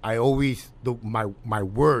I always, my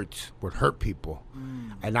words would hurt people.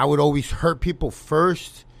 And I would always hurt people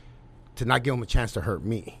first to not give them a chance to hurt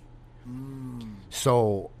me.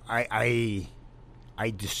 So I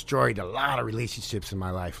destroyed a lot of relationships in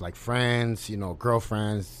my life, like friends,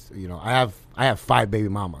 girlfriends. I have 5 baby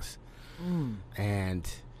mamas, and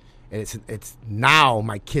it's now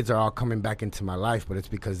my kids are all coming back into my life, but it's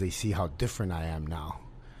because they see how different I am now,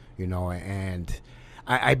 And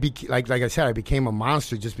like I said, I became a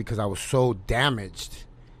monster just because I was so damaged,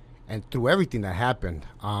 and through everything that happened,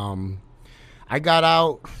 I got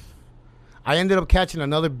out. I ended up catching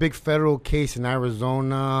another big federal case in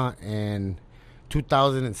Arizona and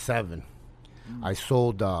 2007. I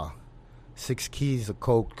sold 6 keys of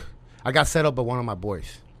coke. I got set up by one of my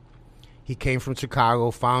boys. He came from Chicago,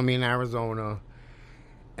 found me in Arizona,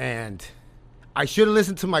 and I should have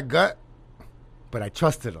listened to my gut, but I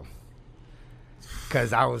trusted him.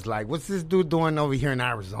 Because I was like, what's this dude doing over here in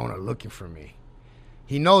Arizona looking for me?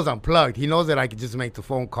 He knows I'm plugged. He knows that I could just make the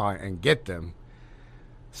phone call and get them.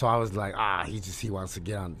 So I was like, he wants to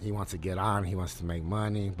get on. He wants to make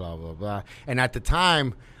money, blah, blah, blah. And at the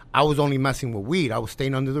time, I was only messing with weed. I was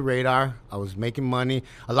staying under the radar. I was making money.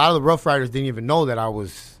 A lot of the Rough Riders didn't even know that I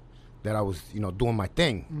was doing my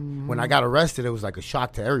thing. Mm-hmm. When I got arrested, it was like a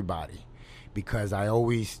shock to everybody because I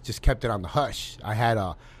always just kept it on the hush. I had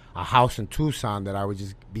a house in Tucson that I would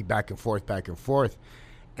just be back and forth.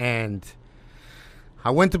 And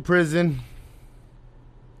I went to prison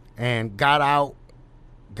and got out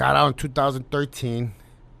in 2013,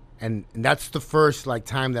 And that's the first like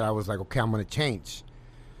time that I was like, okay, I'm gonna change.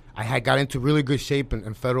 I had got into really good shape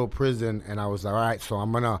in federal prison, and I was like, all right, so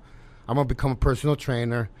I'm gonna become a personal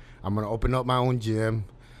trainer. I'm gonna open up my own gym,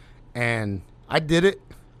 and I did it.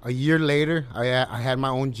 A year later, I had my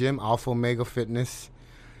own gym, Alpha Omega Fitness,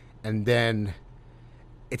 and then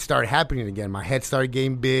it started happening again. My head started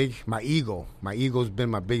getting big. My ego's been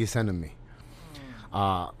my biggest enemy.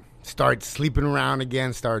 Started sleeping around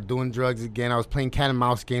again, started doing drugs again. I was playing cat and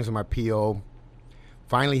mouse games with my PO.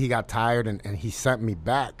 Finally, he got tired, and he sent me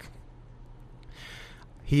back.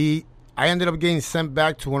 I ended up getting sent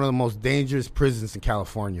back to one of the most dangerous prisons in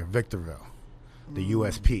California, Victorville, the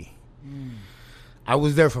USP. I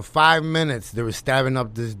was there for 5 minutes. They were stabbing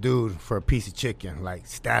up this dude for a piece of chicken, like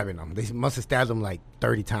stabbing him. They must have stabbed him like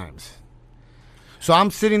 30 times. So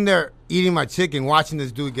I'm sitting there eating my chicken, watching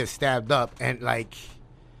this dude get stabbed up, and like,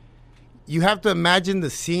 you have to imagine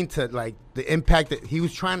the scene to like the impact that he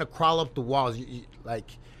was trying to crawl up the walls.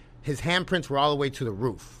 Like his handprints were all the way to the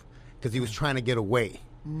roof because he was trying to get away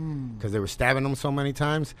because they were stabbing him so many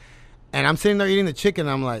times. And I'm sitting there eating the chicken.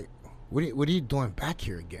 And I'm like, what are you doing back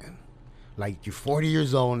here again? Like, you're 40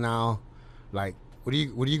 years old now. Like, what are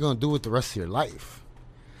you gonna do with the rest of your life?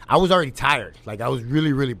 I was already tired. Like, I was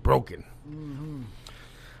really, really broken.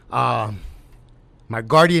 My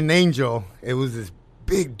guardian angel, it was this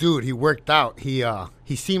big dude. He worked out.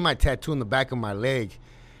 He seen my tattoo in the back of my leg,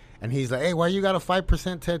 and he's like, "Hey, why you got a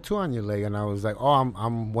 5% tattoo on your leg?" And I was like, "Oh,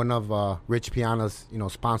 I'm one of Rich Piana's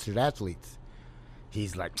sponsored athletes."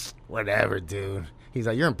 He's like, "Whatever, dude." He's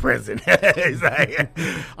like, "You're in prison." He's like,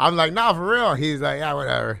 I'm like, "Nah, for real." He's like, "Yeah,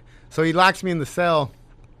 whatever." So he locks me in the cell.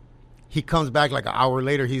 He comes back like an hour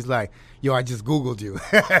later. He's like, "Yo, I just Googled you."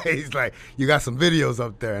 He's like, "You got some videos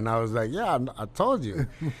up there." And I was like, "Yeah, I told you."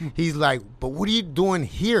 He's like, "But what are you doing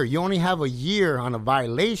here? You only have a year on a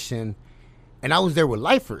violation." And I was there with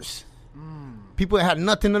lifers. People that had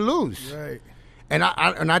nothing to lose. Right. And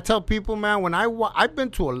I tell people, man, when I've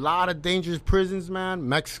been to a lot of dangerous prisons, man,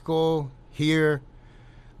 Mexico, here.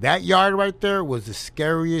 That yard right there was the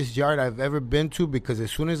scariest yard I've ever been to because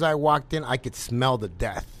as soon as I walked in, I could smell the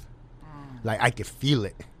death. Like, I could feel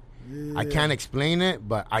it. Yeah. I can't explain it,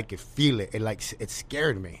 but I could feel it. It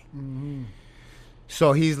scared me.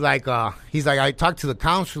 So he's like, I talked to the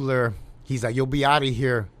counselor. He's like, "You'll be out of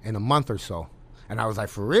here in a month or so." And I was like,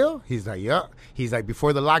 "For real?" He's like, "Yeah." He's like,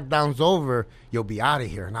 "Before the lockdown's over, you'll be out of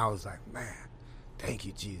here." And I was like, "Man, thank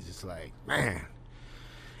you, Jesus." Like, man.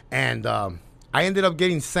 And I ended up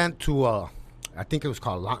getting sent to, I think it was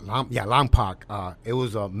called Lompoc. It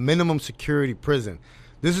was a minimum security prison.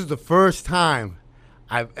 This is the first time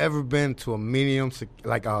I've ever been to a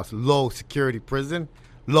low security prison.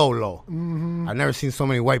 Low. I've never seen so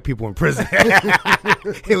many white people in prison.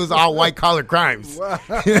 It was all white collar crimes. Wow.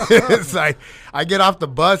 It's like, I get off the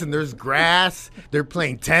bus and there's grass. They're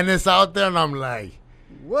playing tennis out there, and I'm like,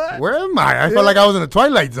 what? Where am I? I felt like I was in a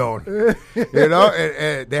Twilight Zone.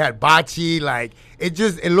 They had bocce. Like,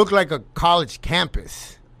 it looked like a college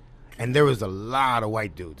campus. And there was a lot of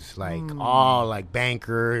white dudes, like all like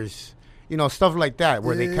bankers, stuff like that,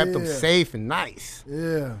 where they kept them safe and nice.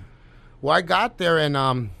 Yeah. Well, I got there, and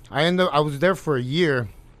I was there for a year,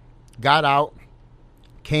 got out,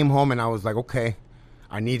 came home, and I was like, okay,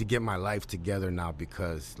 I need to get my life together now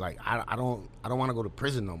because, like, I don't want to go to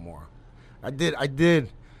prison no more. I did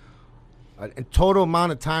in total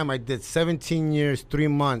amount of time, I did 17 years, 3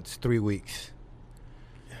 months, 3 weeks.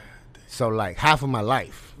 So, like, half of my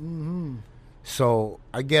life. So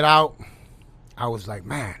I get out. I was like,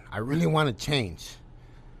 man, I really want to change.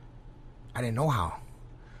 I didn't know how.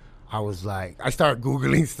 I was like, I started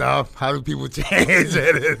Googling stuff. How do people change?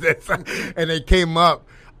 And it came up,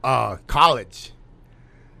 college.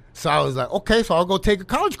 So I was like, okay, so I'll go take a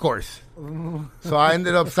college course. So I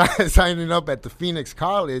ended up signing up at the Phoenix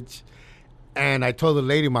College. And I told the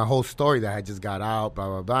lady my whole story that I just got out, blah,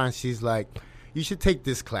 blah, blah. And she's like, you should take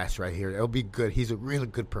this class right here. It'll be good. He's a really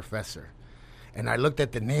good professor. And I looked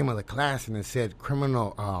at the name of the class and it said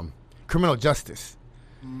criminal justice.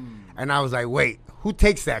 And I was like, wait, who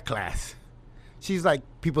takes that class? She's like,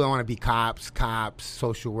 people that want to be cops,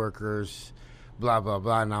 social workers, blah, blah,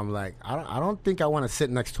 blah. And I'm like, I don't think I want to sit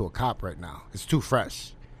next to a cop right now. It's too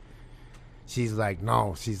fresh. She's like,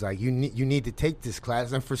 no. She's like, you need to take this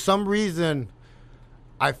class. And for some reason,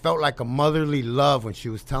 I felt like a motherly love when she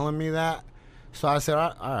was telling me that. So I said,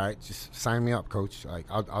 all right, just sign me up, coach. Like,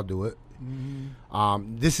 I'll do it.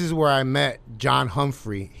 This is where I met John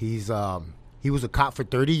Humphrey. He was a cop for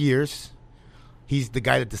 30 years. He's the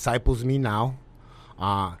guy that disciples me now.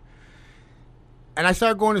 And I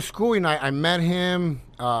started going to school, and I met him.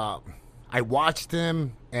 I I watched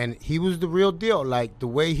him, and he was the real deal. Like, the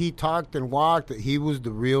way he talked and walked, he was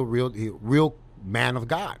the real man of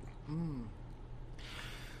God.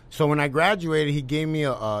 So when I graduated, he gave me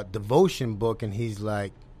a devotion book, and he's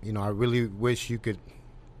like, you know, I really wish you could,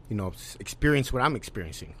 you know, experience what I'm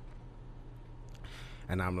experiencing.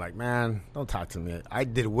 And I'm like, man, don't talk to me. I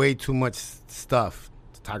did way too much stuff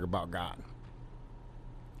to talk about God.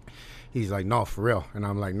 He's like, no, for real. And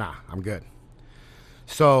I'm like, nah, I'm good.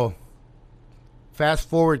 So fast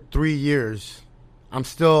forward 3 years, I'm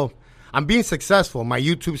being successful. My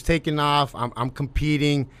YouTube's taking off. I'm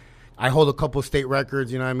competing. I hold a couple state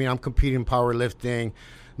records, you know what I mean? I'm competing in powerlifting.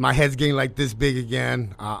 My head's getting like this big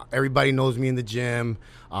again. Everybody knows me in the gym.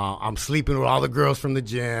 I'm sleeping with all the girls from the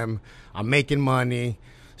gym. I'm making money.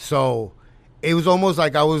 So it was almost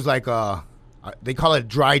like I was like they call it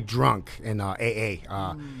dry drunk in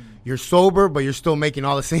AA. You're sober, but you're still making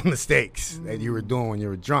all the same mistakes that you were doing when you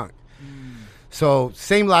were drunk. So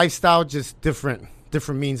same lifestyle, just different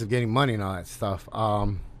means of getting money and all that stuff.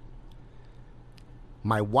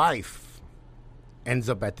 My wife ends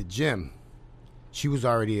up at the gym. She was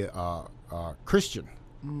already a Christian.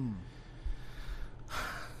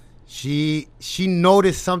 She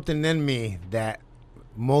noticed something in me that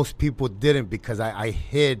most people didn't, because I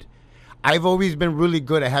hid. I've always been really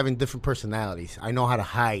good at having different personalities. I know how to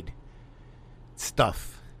hide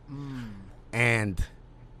stuff. And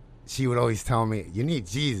she would always tell me, you need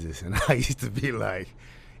Jesus. And I used to be like,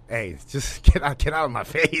 hey, just get out of my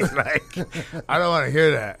face. Like, I don't want to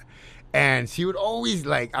hear that. And she would always,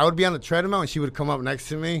 like, I would be on the treadmill and she would come up next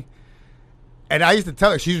to me. And I used to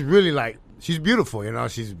tell her, she's really like, she's beautiful, you know.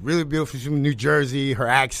 She's really beautiful. She's from New Jersey, her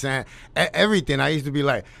accent, everything. I used to be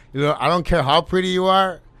like, you know, I don't care how pretty you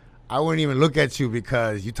are. I wouldn't even look at you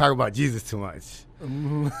because you talk about Jesus too much.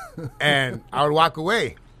 And I would walk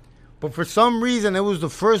away. But for some reason, it was the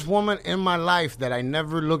first woman in my life that I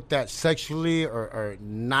never looked at sexually or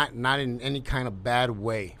not in any kind of bad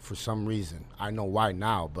way for some reason. I know why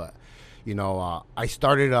now, but, you know, I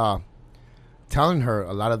started telling her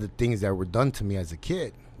a lot of the things that were done to me as a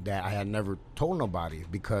kid that I had never told nobody,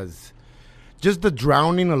 because just the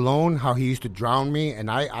drowning alone, how he used to drown me, and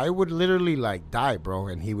I would literally, like, die, bro,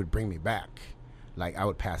 and he would bring me back. Like, I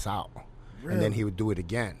would pass out. Really? And then he would do it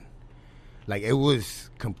again. Like, it was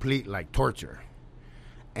complete, like, torture.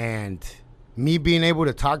 And me being able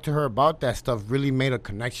to talk to her about that stuff really made a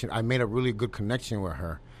connection. I made a really good connection with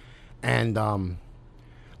her. And,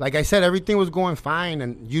 like I said, everything was going fine,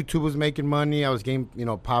 and YouTube was making money. I was getting, you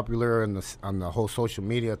know, popular on the whole social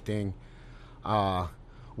media thing.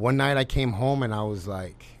 One night I came home and I was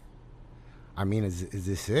like, I mean, is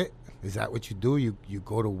this it? Is that what you do? You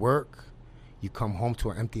go to work, you come home to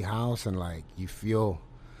an empty house, and, like, you feel...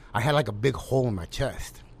 I had, like, a big hole in my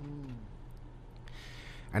chest.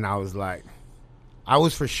 And I was like... I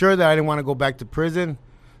was for sure that I didn't want to go back to prison,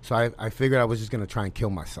 so I figured I was just going to try and kill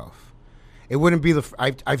myself. It wouldn't be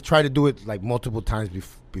I've tried to do it, like, multiple times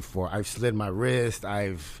before. I've slid my wrist.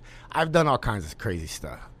 I've done all kinds of crazy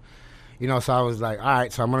stuff. You know, so I was like, all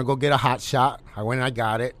right, so I'm going to go get a hot shot. I went and I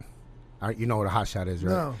got it. You know what a hot shot is,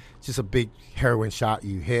 right? No. It's just a big heroin shot.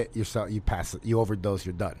 You hit yourself, you pass it, you overdose,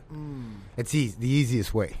 you're done. It's the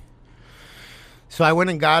easiest way. So I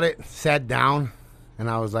went and got it, sat down, and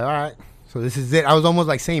I was like, all right, so this is it. I was almost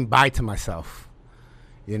like saying bye to myself,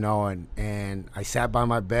 you know, and I sat by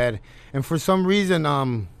my bed. And for some reason,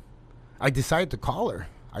 I decided to call her.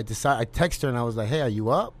 I texted her, and I was like, hey, are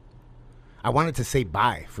you up? I wanted to say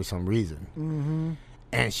bye for some reason.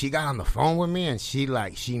 And she got on the phone with me, and she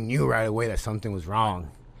knew right away that something was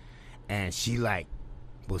wrong. And she, like,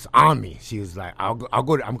 was on me. She was like, I'm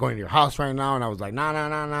going to your house right now. And I was like,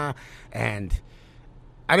 nah. And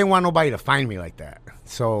I didn't want nobody to find me like that.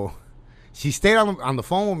 So she stayed on the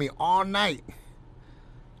phone with me all night.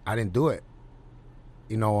 I didn't do it.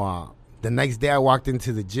 You know, the next day I walked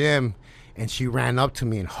into the gym, and she ran up to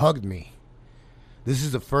me and hugged me. This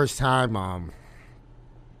is the first time,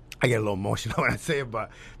 I get a little emotional when I say it,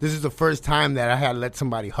 but this is the first time that I had let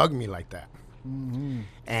somebody hug me like that.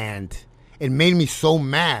 And it made me so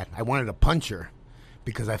mad. I wanted to punch her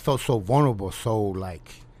because I felt so vulnerable, so,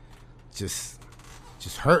 like, just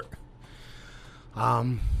hurt.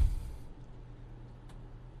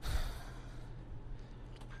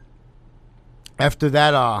 After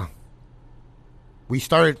that, we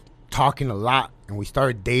started talking a lot, and we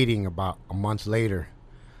started dating about a month later.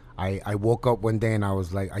 I woke up one day and I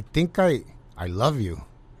was like, I think I love you.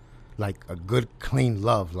 Like a good, clean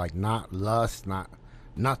love, like not lust, not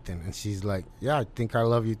nothing. And she's like, yeah, I think I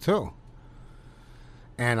love you too.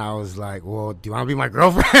 And I was like, well, do you want to be my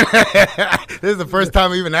girlfriend? This is the first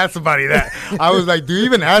time I even asked somebody that. I was like, do you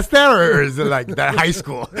even ask that, or is it like that high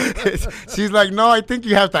school? She's like, no, I think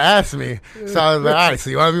you have to ask me. So I was like, all right,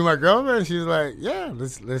 so you want to be my girlfriend? She's like, yeah,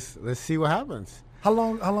 let's see what happens. How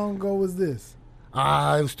long ago was this?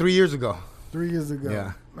 It was 3 years ago. 3 years ago.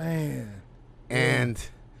 Yeah. Man. And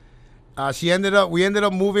we ended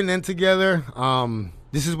up moving in together.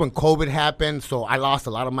 This is when COVID happened, so I lost a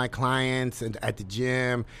lot of my clients at the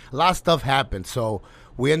gym. A lot of stuff happened, so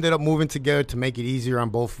we ended up moving together to make it easier on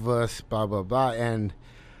both of us, blah, blah, blah. And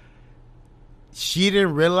she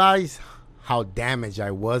didn't realize how damaged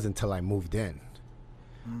I was until I moved in.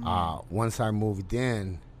 Once I moved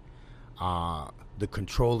in, the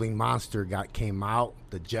controlling monster came out.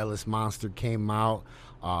 The jealous monster came out.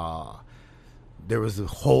 There was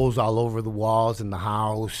holes all over the walls in the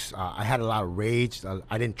house. I had a lot of rage.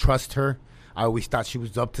 I didn't trust her. I always thought she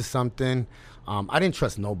was up to something. I didn't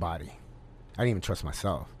trust nobody. I didn't even trust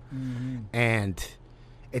myself. Mm-hmm. And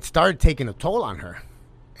it started taking a toll on her.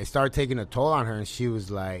 And she was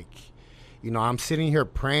like, I'm sitting here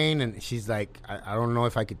praying, and she's like, I don't know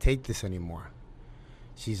if I could take this anymore.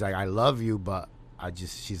 She's like, I love you, but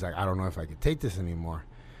she's like, I don't know if I could take this anymore.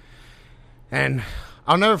 And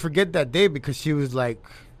I'll never forget that day because she was like,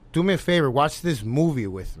 do me a favor, watch this movie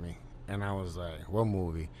with me. And I was like, what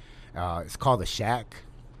movie? It's called The Shack.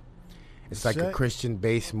 It's like a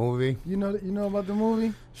Christian-based movie. You know about the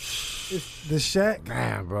movie? It's The Shack?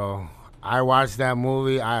 Man, bro. I watched that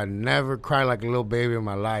movie. I had never cried like a little baby in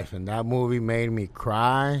my life, and that movie made me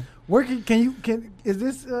cry. Where can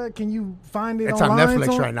you find it It's online? On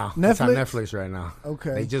Netflix right now. Netflix? It's on Netflix right now.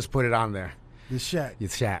 Okay. They just put it on there. The Shack. The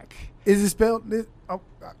Shack. Is it spelled?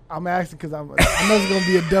 I'm asking because I know it's gonna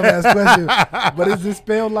be a dumbass question, but is it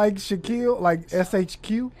spelled like Shaquille, like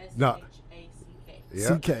SHQ? No.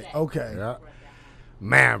 CK. Okay. Yeah.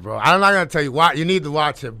 Man, bro, I'm not gonna tell you why. You need to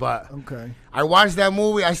watch it, but okay. I watched that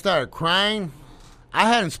movie. I started crying. I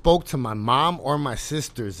hadn't spoke to my mom or my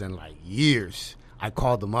sisters in like years. I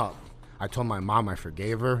called them up. I told my mom I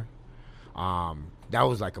forgave her. That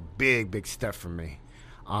was like a big step for me.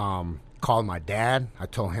 Called my dad. I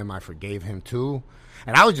told him I forgave him too.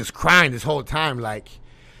 And I was just crying this whole time. Like,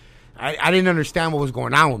 I didn't understand what was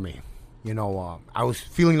going on with me. I was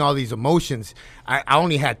feeling all these emotions. I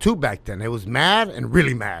only had two back then. It was mad and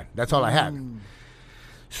really mad. That's all I had.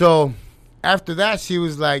 So after that, she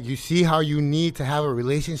was like, you see how you need to have a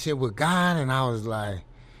relationship with God? And I was like,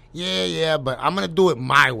 yeah, but I'm going to do it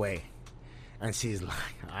my way. And she's like,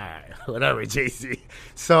 all right, whatever, JC.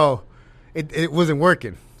 So it wasn't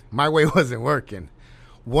working. My way wasn't working.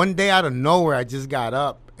 One day out of nowhere, I just got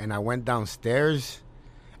up and I went downstairs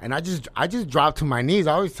and I just dropped to my knees.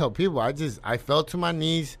 I always tell people, I fell to my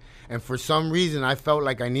knees, and for some reason I felt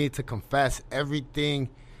like I needed to confess everything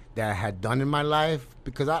that I had done in my life,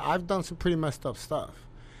 because I've done some pretty messed up stuff.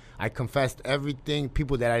 I confessed everything,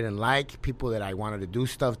 people that I didn't like, people that I wanted to do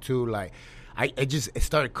stuff to, like it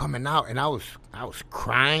started coming out, and I was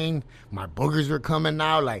crying. My boogers were coming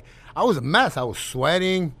out. Like, I was a mess. I was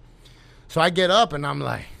sweating. So I get up and I'm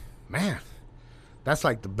like, man, that's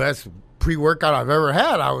like the best pre-workout I've ever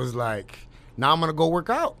had. I was like, now I'm going to go work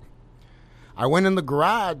out. I went in the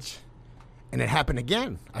garage and it happened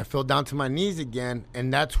again. I fell down to my knees again.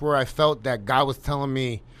 And that's where I felt that God was telling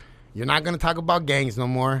me, you're not going to talk about gangs no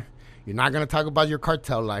more. You're not going to talk about your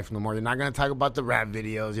cartel life no more. You're not going to talk about the rap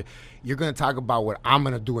videos. You're going to talk about what I'm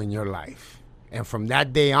going to do in your life. And from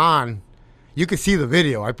that day on, you can see the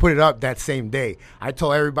video. I put it up that same day. I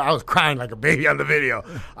told everybody, I was crying like a baby on the video.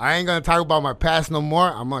 I ain't going to talk about my past no more.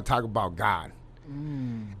 I'm going to talk about God.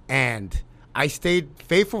 And I stayed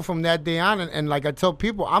faithful from that day on. And like I tell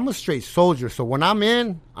people, I'm a straight soldier. So when I'm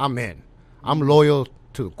in, I'm in. I'm loyal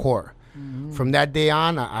to the core. From that day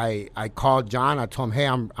on, I called John. I told him, hey,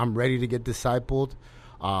 I'm ready to get discipled.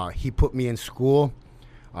 He put me in school.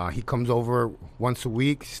 He comes over once a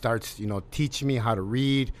week, starts, teaching me how to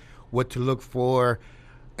read, what to look for.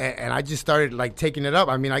 And I just started, like, taking it up.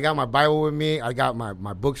 I mean, I got my Bible with me. I got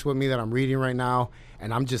my books with me that I'm reading right now.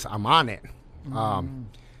 And I'm on it.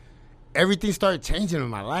 Everything started changing in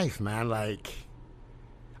my life, man. Like,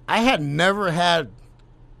 I had never had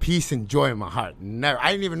peace and joy in my heart. Never. I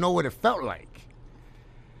didn't even know what it felt like.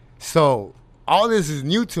 So all this is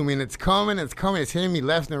new to me, and it's coming. It's hitting me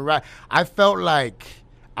left and right. I felt like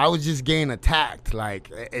I was just getting attacked. Like,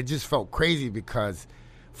 it just felt crazy because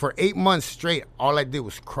for 8 months straight, all I did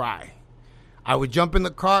was cry. I would jump in the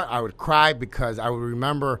car, I would cry because I would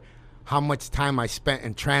remember how much time I spent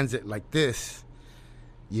in transit like this,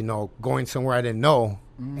 going somewhere I didn't know.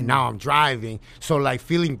 And now I'm driving. So, like,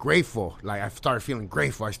 feeling grateful. Like, I started feeling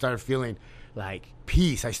grateful. I started feeling like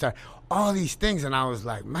peace. I started all these things, and I was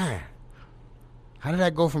like, man, how did I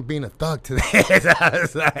go from being a thug to this? I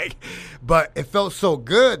was like, but it felt so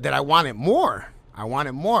good that I wanted more.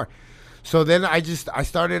 So then I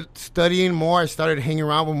started studying more. I started hanging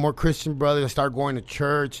around with more Christian brothers. I started going to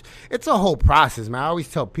church. It's a whole process, man. I always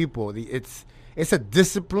tell people it's a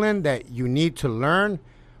discipline that you need to learn,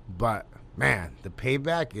 but man, the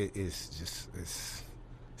payback is just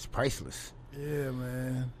it's priceless. Yeah,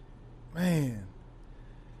 man.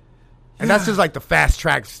 And that's just like the fast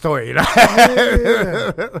track story, you know?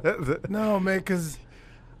 Yeah. No, man, because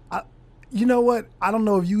you know what? I don't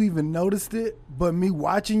know if you even noticed it, but me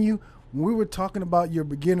watching you, when we were talking about your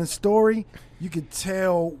beginning story, you could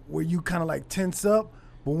tell where you kind of like tense up.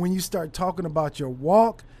 But when you start talking about your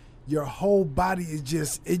walk, your whole body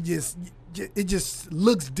is it just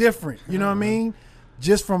looks different. You know what I mean?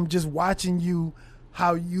 Just from just watching you,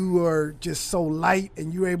 how you are just so light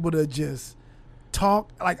and you're able to just talk.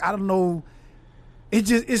 Like, I don't know.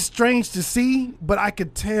 It's strange to see, but I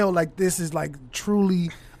could tell like this is like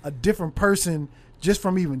truly a different person just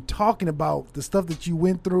from even talking about the stuff that you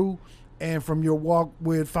went through and from your walk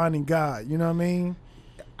with finding God. You know what I mean?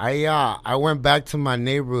 I went back to my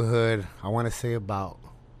neighborhood, I want to say about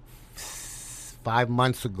 5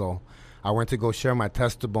 months ago. I went to go share my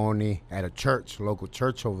testimony at a church, local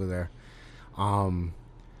church over there.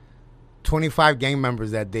 25 gang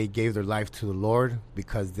members that day gave their life to the Lord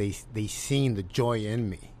because they seen the joy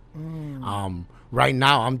in me. Right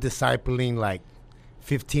now, I'm discipling like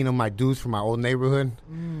 15 of my dudes from my old neighborhood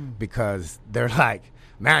because they're like,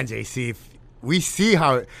 man, JC, if we see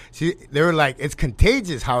how they were like, it's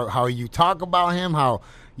contagious how you talk about him, how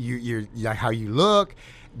you're like, how you look.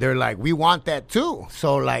 They're like, we want that too.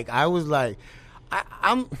 So like, I was like,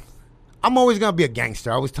 I'm always gonna be a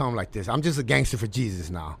gangster. I always tell them like this: I'm just a gangster for Jesus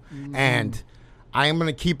now, and I am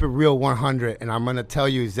gonna keep it real 100, and I'm gonna tell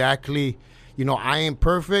you exactly. You know, I ain't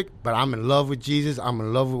perfect, but I'm in love with Jesus. I'm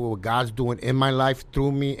in love with what God's doing in my life,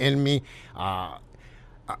 through me, in me. I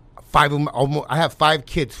have 5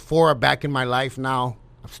 kids. 4 are back in my life now.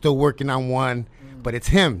 I'm still working on one, but it's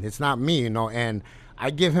him. It's not me, you know. And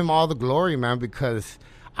I give him all the glory, man, because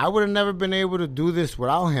I would have never been able to do this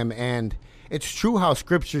without him. And it's true how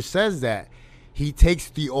Scripture says that he takes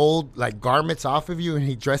the old like garments off of you and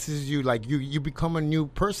he dresses you like you become a new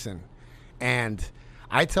person. And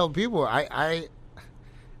I tell people,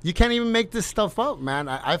 you can't even make this stuff up, man.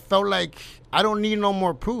 I felt like I don't need no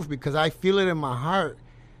more proof because I feel it in my heart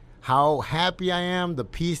how happy I am, the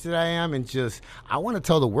peace that I am, and just I want to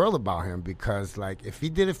tell the world about him because, like, if he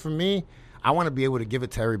did it for me, I want to be able to give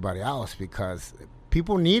it to everybody else because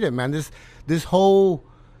people need it, man. This whole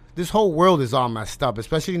world is all messed up,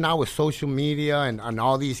 especially now with social media and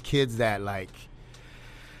all these kids that like.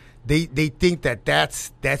 They think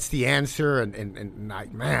that's the answer, and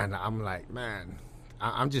like, man, I'm like, man,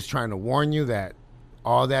 I'm just trying to warn you that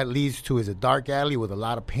all that leads to is a dark alley with a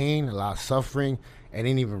lot of pain, a lot of suffering. It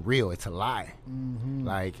ain't even real. It's a lie.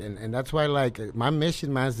 Like, and that's why, like, my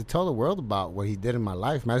mission, man, is to tell the world about what he did in my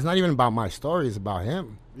life, man. It's not even about my story. It's about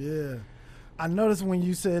him. Yeah. I noticed when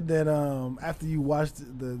you said that after you watched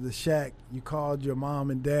the Shack, you called your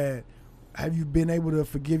mom and dad. Have you been able to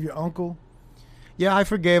forgive your uncle? Yeah, I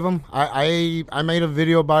forgave him. I made a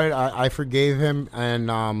video about it. I forgave him,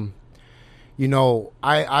 and you know,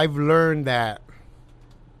 I've learned that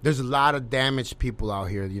there's a lot of damaged people out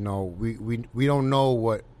here. You know, we don't know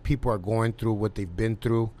what people are going through, what they've been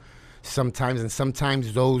through. Sometimes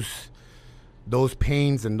those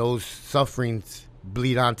pains and those sufferings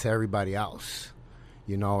bleed onto everybody else.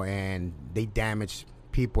 You know, and they damage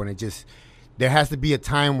people, and it just. There has to be a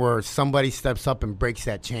time where somebody steps up and breaks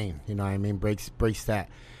that chain. You know what I mean? Breaks that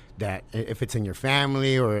if it's in your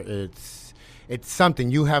family or it's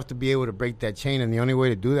something, you have to be able to break that chain. And the only way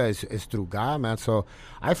to do that is through God, man. So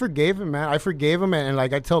I forgave him, man. I forgave him. And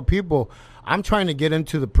like I tell people, I'm trying to get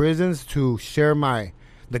into the prisons to share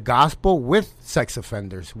the gospel with sex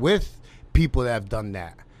offenders, with people that have done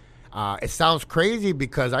that. It sounds crazy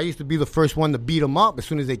because I used to be the first one to beat them up as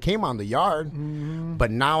soon as they came on the yard.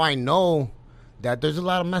 But now I know that there's a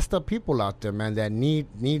lot of messed up people out there, man, that need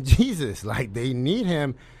Jesus. Like, they need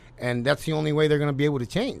him, and that's the only way they're going to be able to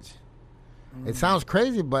change. It sounds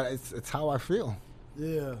crazy, but it's how I feel.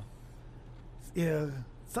 Yeah.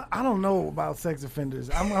 So I don't know about sex offenders.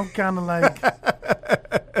 I'm kind of like, I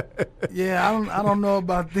don't know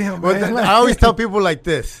about them. Man. I always tell people like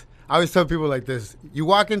this. You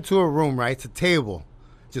walk into a room, right? It's a table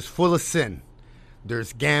just full of sin.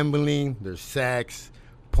 There's gambling, there's sex,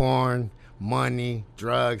 porn, money,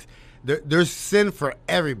 drugs. There's sin for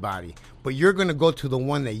everybody. But you're going to go to the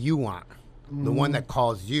one that you want, the one that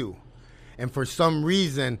calls you. And for some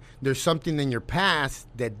reason, there's something in your past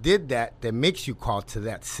that did that makes you call to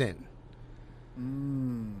that sin.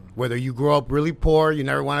 Whether you grew up really poor, you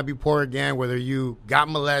never want to be poor again, whether you got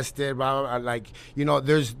molested, blah, blah, blah, like, you know,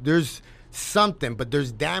 there's something, but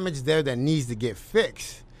there's damage there that needs to get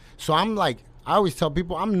fixed. So I'm like, I always tell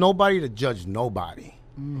people, I'm nobody to judge nobody.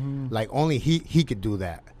 Like, only he could do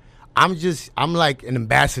that. I'm like an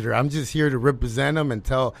ambassador. I'm just here to represent him and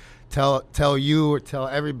tell you or tell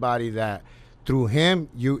everybody that through him,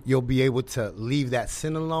 you'll be able to leave that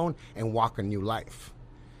sin alone and walk a new life.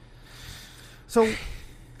 So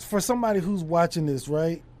for somebody who's watching this,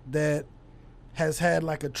 right, that has had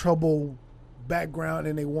like a troubled background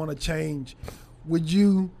and they want to change, would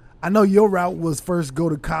you, I know your route was first go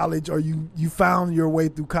to college, or you found your way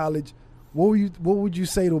through college. What would you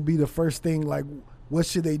say will be the first thing, like what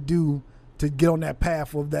should they do to get on that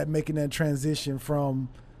path of that, making that transition from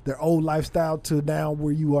their old lifestyle to now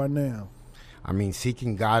where you are now? I mean,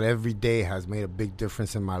 seeking God every day has made a big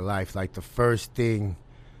difference in my life. Like the first thing,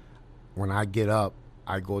 when I get up,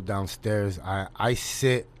 I go downstairs. I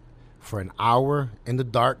sit for an hour in the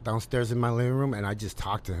dark downstairs in my living room, and I just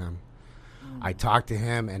talk to him. I talk to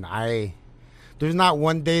him, and there's not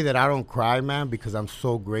one day that I don't cry, man, because I'm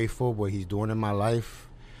so grateful what he's doing in my life.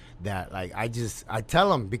 That, like, I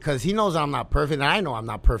tell him, because he knows I'm not perfect, and I know I'm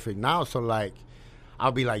not perfect now. So, like,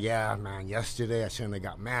 I'll be like, yeah, man, yesterday I shouldn't have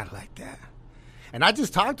got mad like that. And I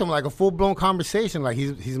just talk to him like a full-blown conversation, like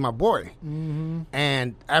he's my boy.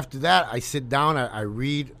 And after that, I sit down, I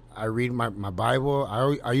read my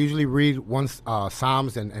Bible. I usually read one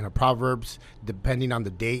Psalms and a Proverbs, depending on the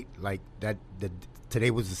date. Like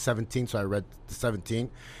today was the 17th, so I read the 17th.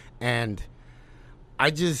 And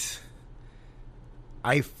I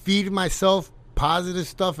feed myself positive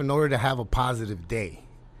stuff in order to have a positive day.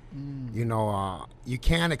 You know, you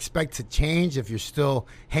can't expect to change if you're still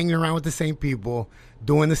hanging around with the same people,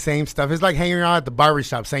 doing the same stuff. It's like hanging around at the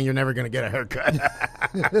barbershop saying you're never going to get a haircut.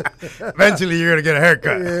 Eventually, you're going to get a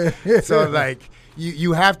haircut. Yeah. So, like,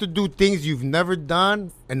 you have to do things you've never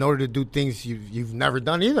done in order to do things you've never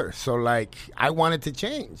done either. So, like, I wanted to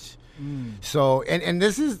change. So, and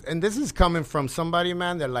this is coming from somebody,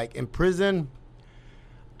 man, that, like, in prison,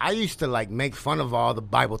 I used to, like, make fun of all the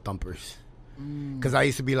Bible thumpers. Because I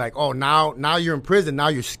used to be like, oh, now you're in prison. Now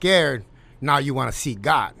you're scared. Now you want to see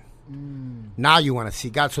God. Now you want to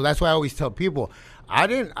see God. So that's why I always tell people, I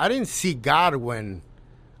didn't see God when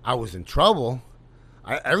I was in trouble.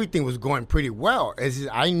 Everything was going pretty well.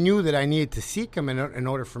 I knew that I needed to seek him in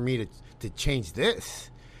order for me to change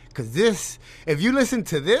this. Because this, if you listen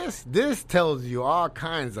to this tells you all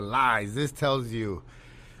kinds of lies. This tells you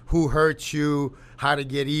who hurt you, how to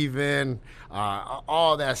get even,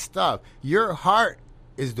 all that stuff. Your heart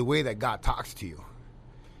is the way that God talks to you.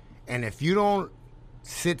 And if you don't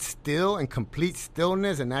sit still in complete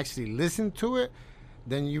stillness and actually listen to it,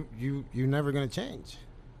 then you're never going to change.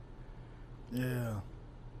 Yeah.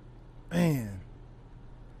 Man.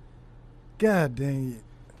 God dang it.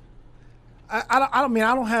 I mean,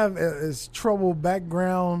 I don't have as troubled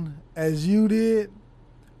background as you did,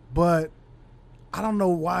 but I don't know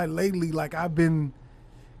why lately, like, I've been,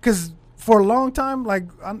 because for a long time, like,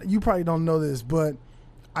 you probably don't know this, but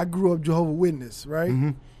I grew up Jehovah's Witness, right? Mm-hmm.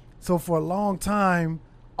 So for a long time,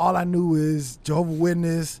 all I knew is Jehovah's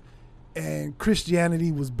Witness and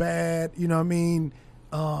Christianity was bad, you know what I mean?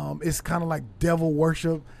 It's kind of like devil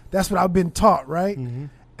worship. That's what I've been taught, right? Mm-hmm.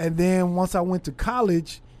 And then once I went to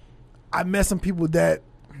college, I met some people that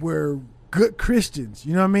were good Christians,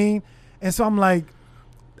 you know what I mean? And so I'm like,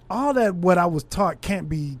 all that what I was taught can't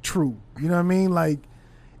be true. You know what I mean? Like,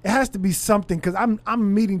 it has to be something, because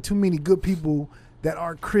I'm meeting too many good people that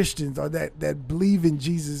are Christians or that believe in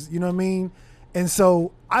Jesus. You know what I mean? And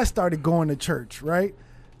so I started going to church, right?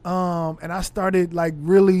 And I started like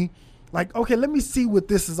really like, okay, let me see what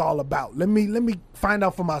this is all about. Let me find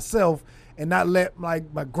out for myself and not let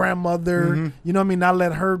like my grandmother, you know what I mean? Not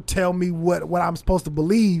let her tell me what I'm supposed to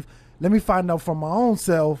believe. Let me find out for my own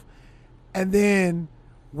self. And then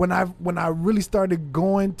when I really started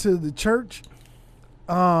going to the church,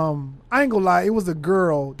 I ain't gonna lie, it was a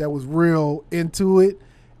girl that was real into it,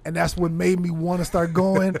 and that's what made me want to start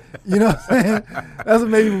going. You know what I'm saying? That's what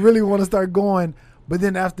made me really want to start going. But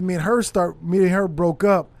then after me and her broke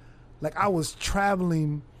up, like, I was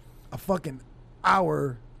traveling a fucking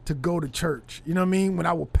hour to go to church. You know what I mean? When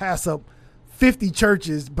I would pass up 50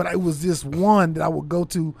 churches, but it was this one that I would go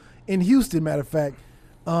to in Houston, matter of fact,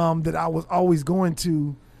 that I was always going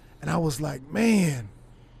to. And I was like, man,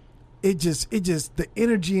 it just the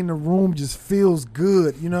energy in the room just feels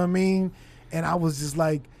good. You know what I mean? And I was just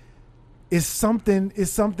like, is something,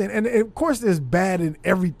 and of course there's bad in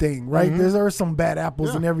everything, right? Mm-hmm. There are some bad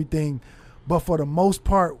apples in everything, but for the most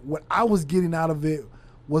part, what I was getting out of it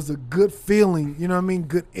was a good feeling, you know what I mean?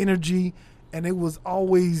 Good energy, and it was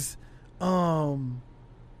always, I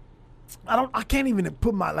can't even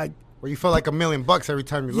put my like. Where you felt like $1 million every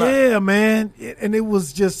time you left. Yeah, man, and it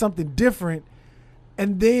was just something different,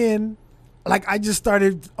 and then, like I just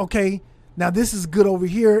started, okay, now this is good over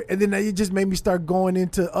here, and then it just made me start going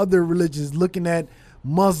into other religions, looking at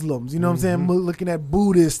Muslims, you know what I'm saying, looking at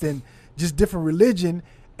Buddhists and just different religion,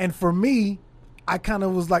 and for me, I kind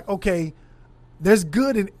of was like, okay, there's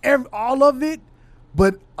good in all of it,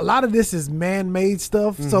 but a lot of this is man-made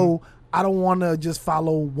stuff. So I don't want to just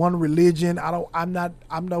follow one religion. I'm not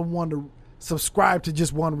one to subscribe to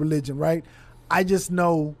just one religion, right? I just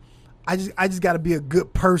know, I just got to be a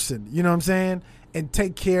good person. You know what I'm saying? And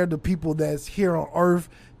take care of the people that's here on earth.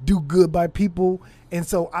 Do good by people. And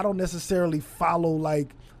so I don't necessarily follow like,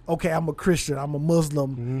 okay, I'm a Christian, I'm a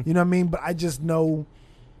Muslim. You know what I mean? But I just know.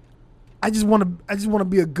 I just want to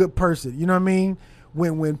be a good person. You know what I mean?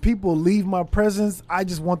 When people leave my presence, I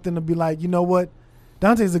just want them to be like, you know what?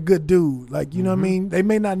 Dante's a good dude. Like, you know what I mean? They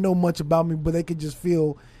may not know much about me, but they could just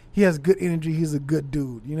feel he has good energy. He's a good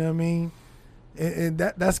dude. You know what I mean? And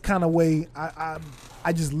that's kind of way I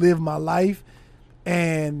just live my life.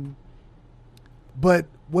 But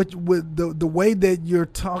with the way that you're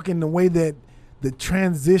talking, the way that the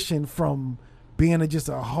transition from being just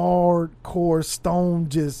a hardcore stone,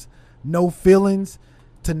 just no feelings,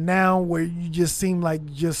 to now where you just seem like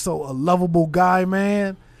just so a lovable guy,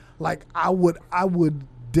 man. Like I would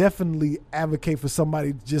definitely advocate for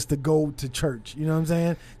somebody just to go to church. You know what I'm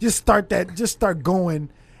saying? Just start going.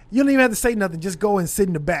 You don't even have to say nothing. Just go and sit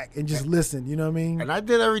in the back and just listen. You know what I mean? And I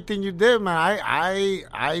did everything you did, man.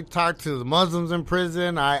 I talked to the Muslims in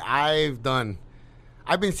prison. I've been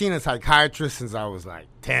seeing a psychiatrist since I was like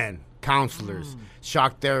 10. Counselors,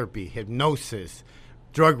 shock therapy, hypnosis,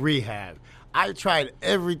 drug rehab. I tried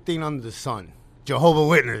everything under the sun. Jehovah's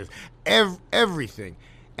Witness, everything.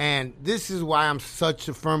 And this is why I'm such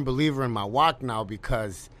a firm believer in my walk now,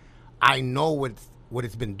 because I know what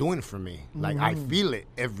it's been doing for me. Like, I feel it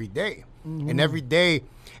every day. And every day,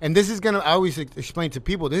 and this is going to, I always explain to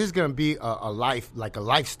people, this is going to be a life, like a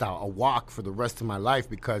lifestyle, a walk for the rest of my life,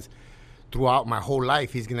 because throughout my whole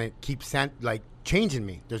life, he's going to keep changing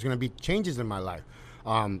me. There's going to be changes in my life.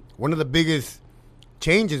 One of the biggest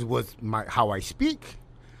changes was how I speak.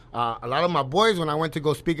 A lot of my boys, when I went to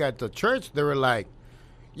go speak at the church, they were like,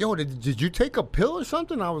 yo, did you take a pill or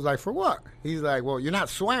something? I was like, for what? He's like, well, you're not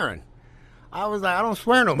swearing. I was like, I don't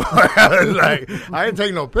swear no more. I was like, I didn't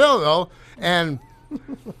take no pill though. And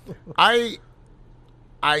I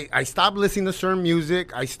stopped listening to certain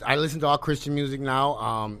music. I listen to all Christian music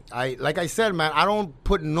now. Like I said, man, I don't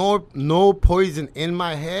put no poison in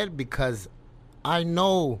my head, because I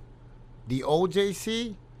know the old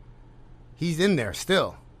JC, he's in there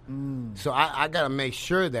still. So I got to make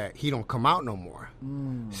sure that he don't come out no more.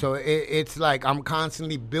 So it's like I'm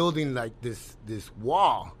constantly building like this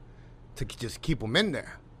wall to just keep him in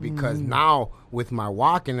there. Because now with my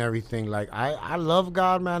walk and everything, like I love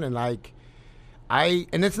God, man. And like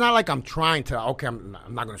and it's not like I'm trying to, okay, I'm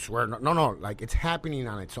not going to swear. No. Like it's happening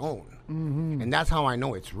on its own. And that's how I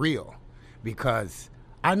know it's real. Because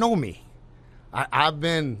I know me. I've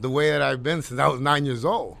been the way that I've been since I was 9 years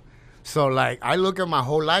old. So, like, I look at my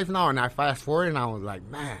whole life now, and I fast forward, and I was like,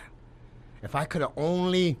 man, if I could have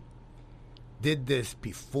only did this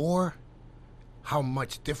before, how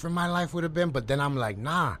much different my life would have been. But then I'm like,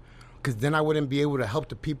 nah, because then I wouldn't be able to help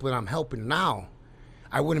the people that I'm helping now.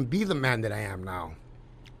 I wouldn't be the man that I am now.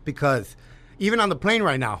 Because even on the plane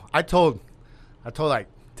right now, I told like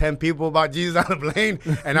 10 people about Jesus on the plane,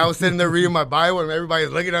 and I was sitting there reading my Bible, and everybody's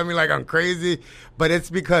looking at me like I'm crazy. But it's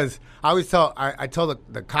because I always tell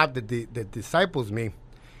the cop that disciples me,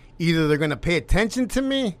 either they're going to pay attention to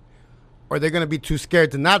me, or they're going to be too scared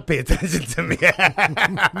to not pay attention to me.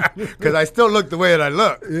 Because I still look the way that I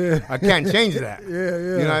look. Yeah. I can't change that. Yeah.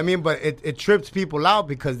 You know what I mean? But it trips people out,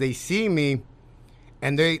 because they see me,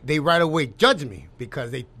 and they right away judge me, because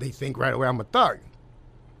they think right away I'm a thug.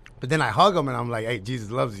 But then I hug them, and I'm like, hey,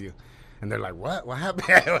 Jesus loves you. And they're like, what? What happened?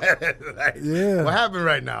 What happened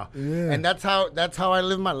right now? Yeah. And that's how I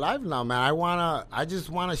live my life now, man. I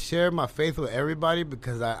just wanna share my faith with everybody,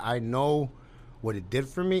 because I know what it did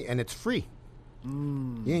for me, and it's free.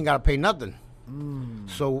 You ain't gotta pay nothing.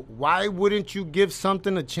 So why wouldn't you give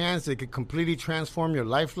something a chance that could completely transform your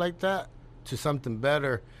life like that to something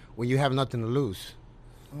better when you have nothing to lose?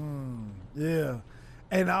 Yeah.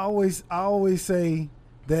 And I always say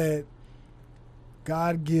that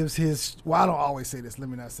God gives I don't always say this, let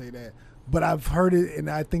me not say that, but I've heard it, and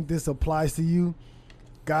I think this applies to you.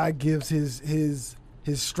 God gives his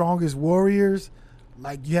strongest warriors,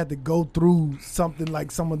 like you had to go through something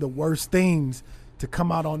like some of the worst things to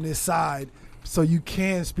come out on this side, so you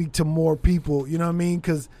can speak to more people. You know what I mean?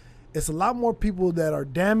 Because it's a lot more people that are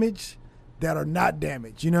damaged that are not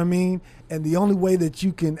damaged. You know what I mean? And the only way that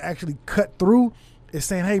you can actually cut through is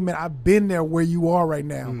saying, "Hey, man, I've been there where you are right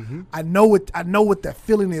now. Mm-hmm. I know what that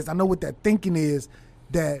feeling is. I know what that thinking is.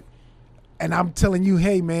 And I'm telling you,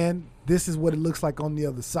 hey, man, this is what it looks like on the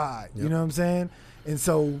other side." Yep. You know what I'm saying? And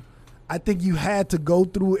so I think you had to go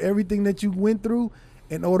through everything that you went through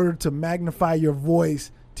in order to magnify your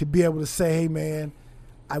voice to be able to say, "Hey, man,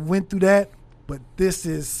 I went through that, but this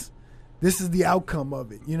is the outcome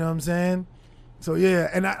of it." You know what I'm saying? So yeah,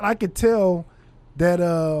 and I could tell that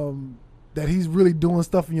that he's really doing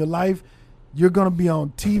stuff in your life. You're gonna be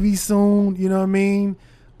on TV soon. You know what I mean?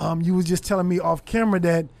 You was just telling me off camera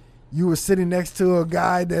that you were sitting next to a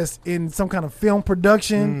guy that's in some kind of film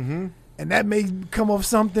production, Mm-hmm. and that may come up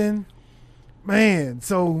something, man.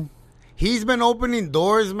 So He's been opening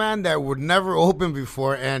doors, man, that would never open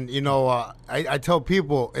before. And, you know, I tell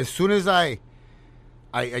people, as soon as I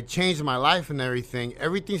changed my life and everything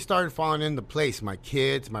started falling into place. My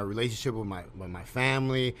kids, my relationship with my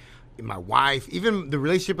family, my wife, even the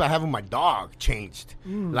relationship I have with my dog changed.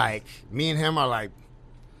 Like, me and him are like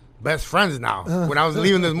best friends now. When I was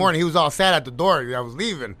leaving this morning, he was all sad at the door. I was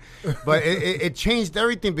leaving. But it changed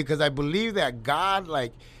everything, because I believe that God,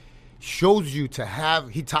 like, shows you to have.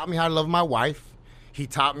 He taught me how to love my wife. He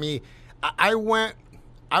taught me. I went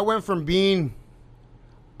from being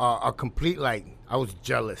a complete, like, I was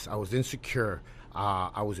jealous, I was insecure,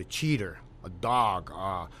 I was a cheater, a dog,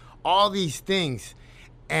 all these things,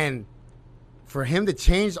 and for him to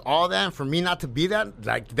change all that, and for me not to be that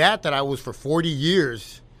I was for 40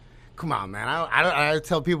 years. Come on, man. I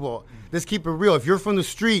tell people, let's keep it real. If you're from the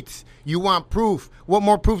streets, you want proof. What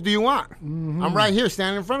more proof do you want? Mm-hmm. I'm right here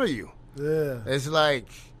standing in front of you. Yeah. It's like,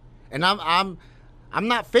 and I'm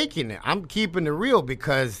not faking it. I'm keeping it real,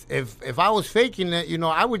 because if I was faking it, you know,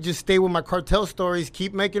 I would just stay with my cartel stories,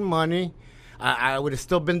 keep making money. I would have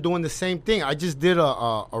still been doing the same thing. I just did a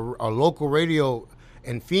local radio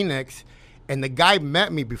in Phoenix, and the guy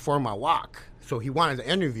met me before my walk, so he wanted to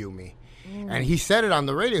interview me. And he said it on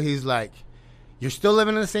the radio. He's like, "You're still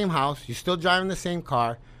living in the same house. You're still driving the same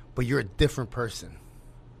car, but you're a different person."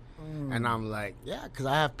 And I'm like, yeah, because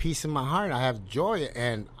I have peace in my heart. I have joy,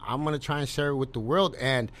 and I'm going to try and share it with the world.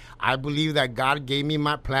 And I believe that God gave me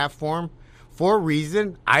my platform for a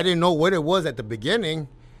reason. I didn't know what it was at the beginning,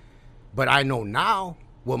 but I know now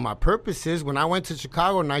what my purpose is. When I went to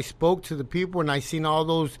Chicago and I spoke to the people and I seen all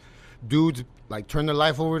those dudes, like, turn their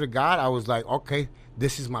life over to God, I was like, okay,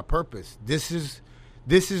 this is my purpose. This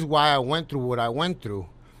is why I went through what I went through,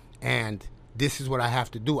 and this is what I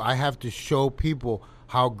have to do. I have to show people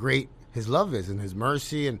how great his love is and his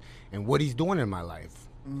mercy and what he's doing in my life.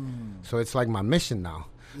 So it's like my mission now.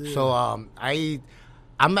 Yeah. So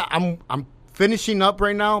I'm finishing up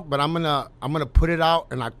right now, but I'm gonna put it out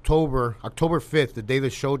in October 5th, the day the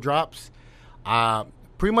show drops.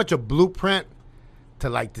 Pretty much a blueprint to,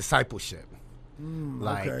 like, discipleship.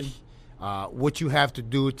 Okay. What you have to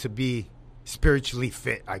do to be spiritually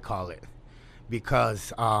fit, I call it,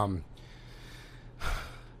 because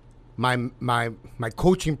my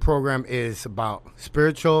coaching program is about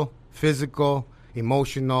spiritual, physical,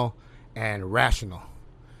 emotional, and rational.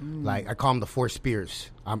 Like, I call them the 4 spheres.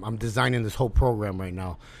 I'm designing this whole program right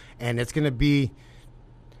now, and it's gonna be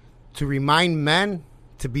to remind men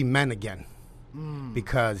to be men again,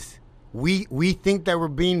 because we think that we're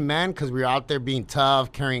being men because we're out there being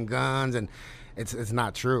tough, carrying guns, and it's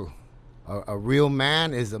not true. A real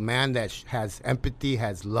man is a man that has empathy,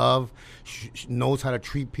 has love, knows how to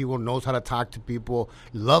treat people, knows how to talk to people,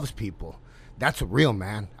 loves people. That's a real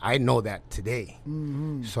man. I know that today.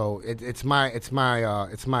 Mm-hmm. So it's my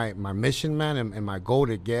mission, man, and my goal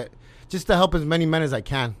to get just to help as many men as I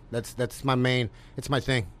can. That's my main. It's my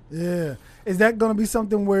thing. Yeah. Is that going to be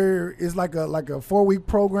something where it's like a 4-week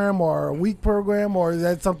program or a week program, or is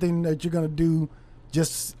that something that you're going to do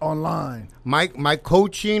just online? My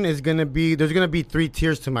coaching is going to be, there's going to be 3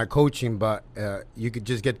 tiers to my coaching, but you could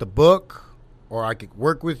just get the book, or I could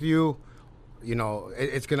work with you. You know,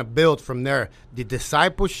 it's going to build from there. The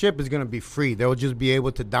discipleship is going to be free. They'll just be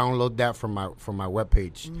able to download that from my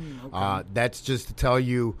webpage. Okay. That's just to tell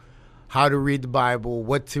you how to read the Bible,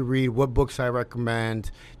 what to read, what books I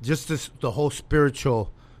recommend, just the whole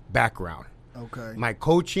spiritual background. Okay. My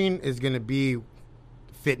coaching is going to be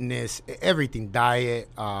fitness, everything, diet.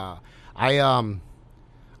 I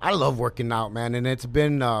love working out, man, and it's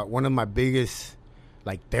been one of my biggest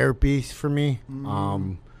like therapies for me.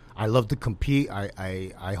 Mm-hmm. I love to compete.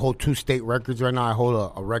 I hold 2 state records right now. I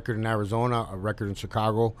hold a record in Arizona, a record in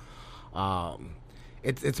Chicago.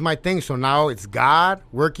 It's my thing. So now it's God,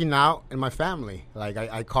 working out, and my family. Like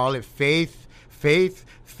I call it faith,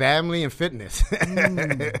 family, and fitness.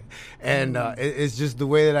 And it's just the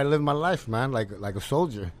way that I live my life, man. Like a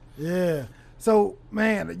soldier. Yeah. So,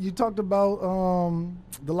 man, you talked about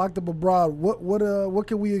the Locked Up Abroad. What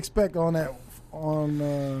can we expect on that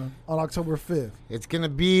on October 5th? It's gonna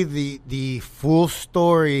be the full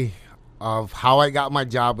story of how I got my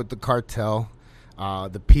job with the cartel,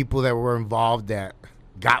 the people that were involved that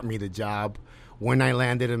got me the job, when I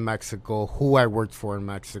landed in Mexico, who I worked for in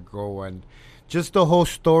Mexico, and just the whole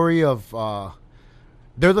story of.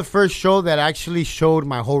 They're the first show that actually showed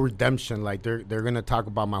my whole redemption. Like they're gonna talk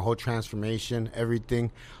about my whole transformation,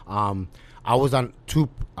 everything. I was on two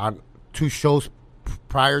shows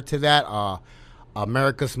prior to that.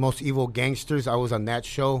 America's Most Evil Gangsters. I was on that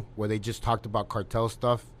show where they just talked about cartel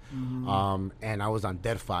stuff. Mm-hmm. And I was on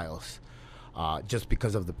Dead Files, just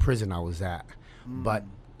because of the prison I was at. Mm-hmm. But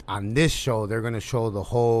on this show, they're gonna show the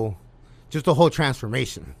whole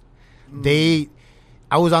transformation. Mm-hmm.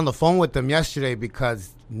 I was on the phone with them yesterday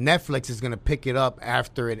because Netflix is going to pick it up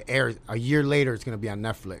after it airs. A year later, it's going to be on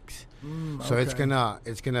Netflix. So it's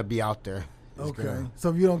gonna be out there. So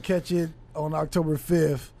if you don't catch it on October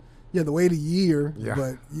 5th, you have to wait a year,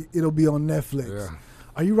 but it'll be on Netflix. Yeah.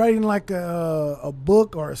 Are you writing like a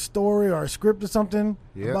book or a story or a script or something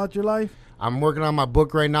about your life? I'm working on my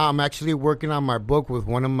book right now. I'm actually working on my book with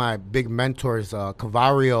one of my big mentors,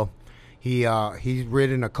 Cavario. He's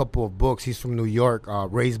written a couple of books. He's from New York,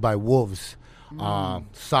 Raised by Wolves.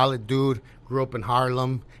 Solid dude. Grew up in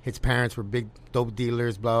Harlem. His parents were big dope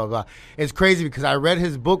dealers, blah, blah, blah. It's crazy because I read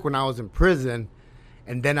his book when I was in prison,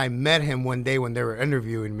 and then I met him one day when they were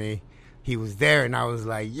interviewing me. He was there, and I was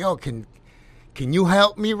like, yo, can you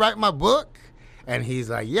help me write my book? And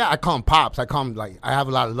he's like, yeah. I call him Pops. I call him, like, I have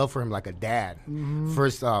a lot of love for him like a dad. Mm-hmm.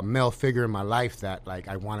 First male figure in my life that, like,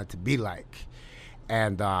 I wanted to be like.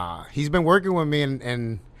 And he's been working with me,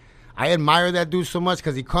 and I admire that dude so much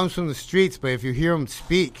because he comes from the streets, but if you hear him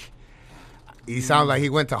speak, he sounds like he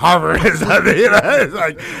went to Harvard or something. You know? It's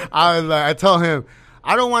like, I told him,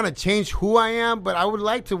 I don't want to change who I am, but I would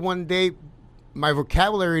like to one day my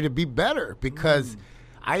vocabulary to be better because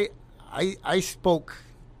I spoke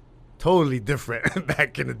totally different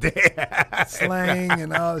back in the day. Slang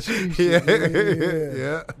and all the shit.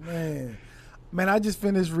 Yeah. Man, I just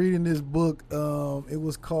finished reading this book. It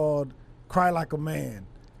was called Cry Like a Man.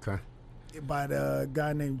 Okay. By the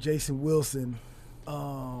guy named Jason Wilson.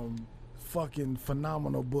 Fucking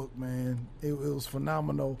phenomenal book, man. It was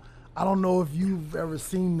phenomenal. I don't know if you've ever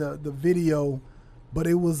seen the video, but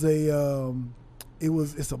it's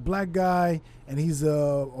a black guy, and he's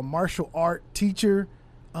a martial art teacher.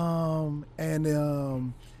 It was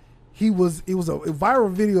a viral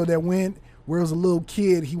video that went where it was a little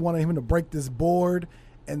kid. He wanted him to break this board,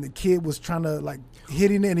 and the kid was trying to, like,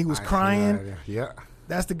 hitting it, and he was crying. Yeah.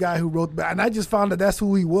 That's the guy who wrote that. And I just found out that's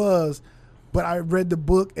who he was. But I read the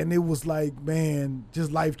book, and it was like, man,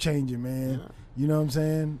 just life-changing, man. Yeah. You know what I'm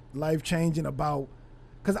saying? Life-changing about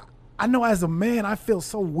 – because I know as a man, I feel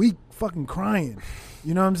so weak fucking crying.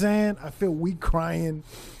 You know what I'm saying? I feel weak crying.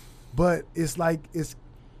 But it's like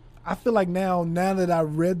I feel like now that I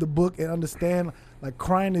read the book and understand – like,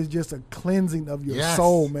 crying is just a cleansing of your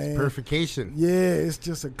soul, man. Purification. Yeah, it's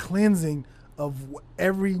just a cleansing of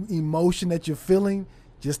every emotion that you're feeling,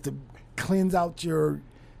 just to cleanse out your,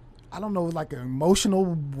 I don't know, like an emotional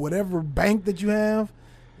whatever bank that you have.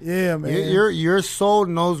 Yeah, man. Your soul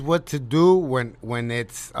knows what to do when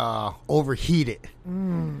it's overheated.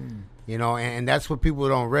 You know, and that's what people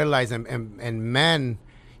don't realize. And men,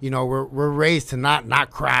 you know, we're raised to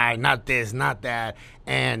not cry, not this, not that.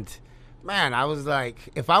 And man, I was like,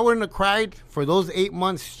 if I wouldn't have cried for those 8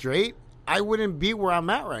 months straight, I wouldn't be where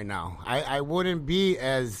I'm at right now. I wouldn't be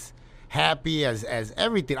as happy as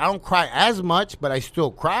everything. I don't cry as much, but I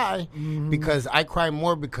still cry because I cry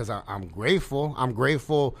more because I'm grateful. I'm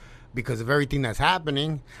grateful because of everything that's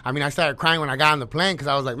happening. I mean, I started crying when I got on the plane because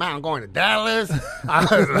I was like, man, I'm going to Dallas. I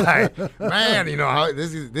was like, man, you know,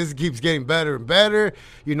 this keeps getting better and better.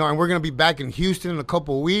 You know, and we're going to be back in Houston in a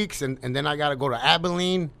couple of weeks, and then I got to go to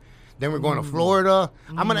Abilene. Then we're going to Florida.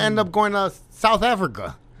 I'm going to end up going to South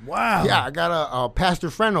Africa. Wow. Yeah, I got a pastor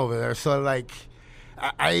friend over there. So, like,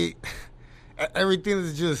 I everything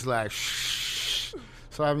is just like, shh.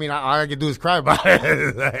 So, I mean, all I can do is cry about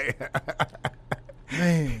it.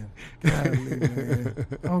 Man. Golly,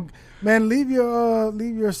 man. Man, leave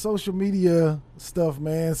your social media stuff,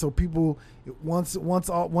 man. So people, once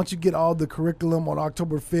you get all the curriculum on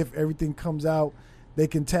October 5th, everything comes out, they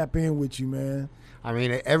can tap in with you, man. I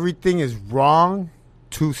mean, everything is wrong,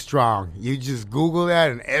 too strong. You just Google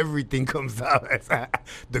that and everything comes up.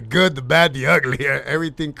 The good, the bad, the ugly.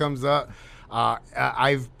 Everything comes up.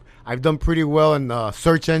 I've done pretty well in the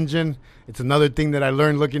search engine. It's another thing that I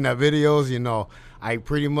learned looking at videos. You know, I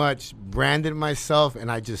pretty much branded myself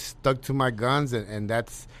and I just stuck to my guns. And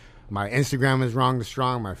that's my Instagram is Wrong to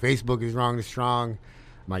Strong. My Facebook is Wrong to Strong.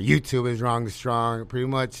 My YouTube is Wrong to Strong. Pretty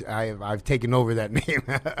much, I've taken over that name.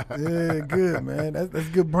 Yeah, good, man. That's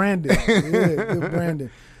good branding. Yeah, good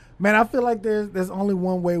branding. Man, I feel like there's only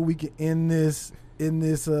one way we can end this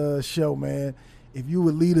show, man. If you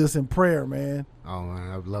would lead us in prayer, man. Oh,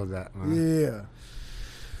 man, I would love that, man. Yeah.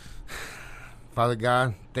 Father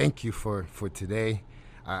God, thank you for today.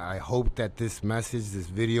 I hope that this message, this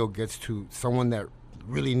video gets to someone that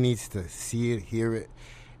really needs to see it, hear it,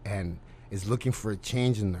 and is looking for a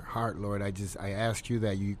change in their heart, Lord. I ask you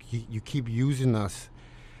that you keep using us.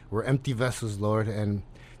 We're empty vessels, Lord, and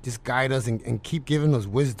just guide us and keep giving us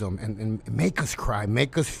wisdom and make us cry,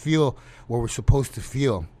 make us feel what we're supposed to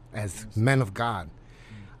feel as men of God.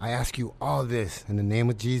 I ask you all this in the name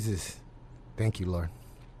of Jesus. Thank you, Lord.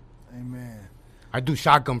 Amen. I do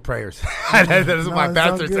shotgun prayers. That's what my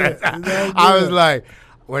pastor says. I was like,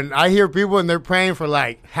 when I hear people and they're praying for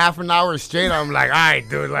like half an hour straight, I'm like, all right,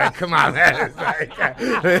 dude, like, come on, man. It's like,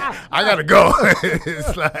 I got to go.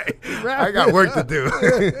 It's like, I got work to do.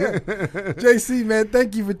 JC, man,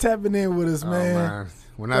 thank you for tapping in with us, man. Man.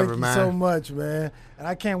 Whenever, thank man. you so much, man. And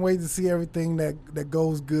I can't wait to see everything that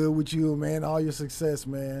goes good with you, man. All your success,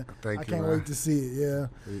 man. Thank you, I can't man. wait to see it,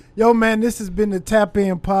 yeah. Yo, man, this has been the Tap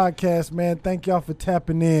In Podcast, man. Thank y'all for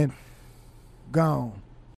tapping in. Gone.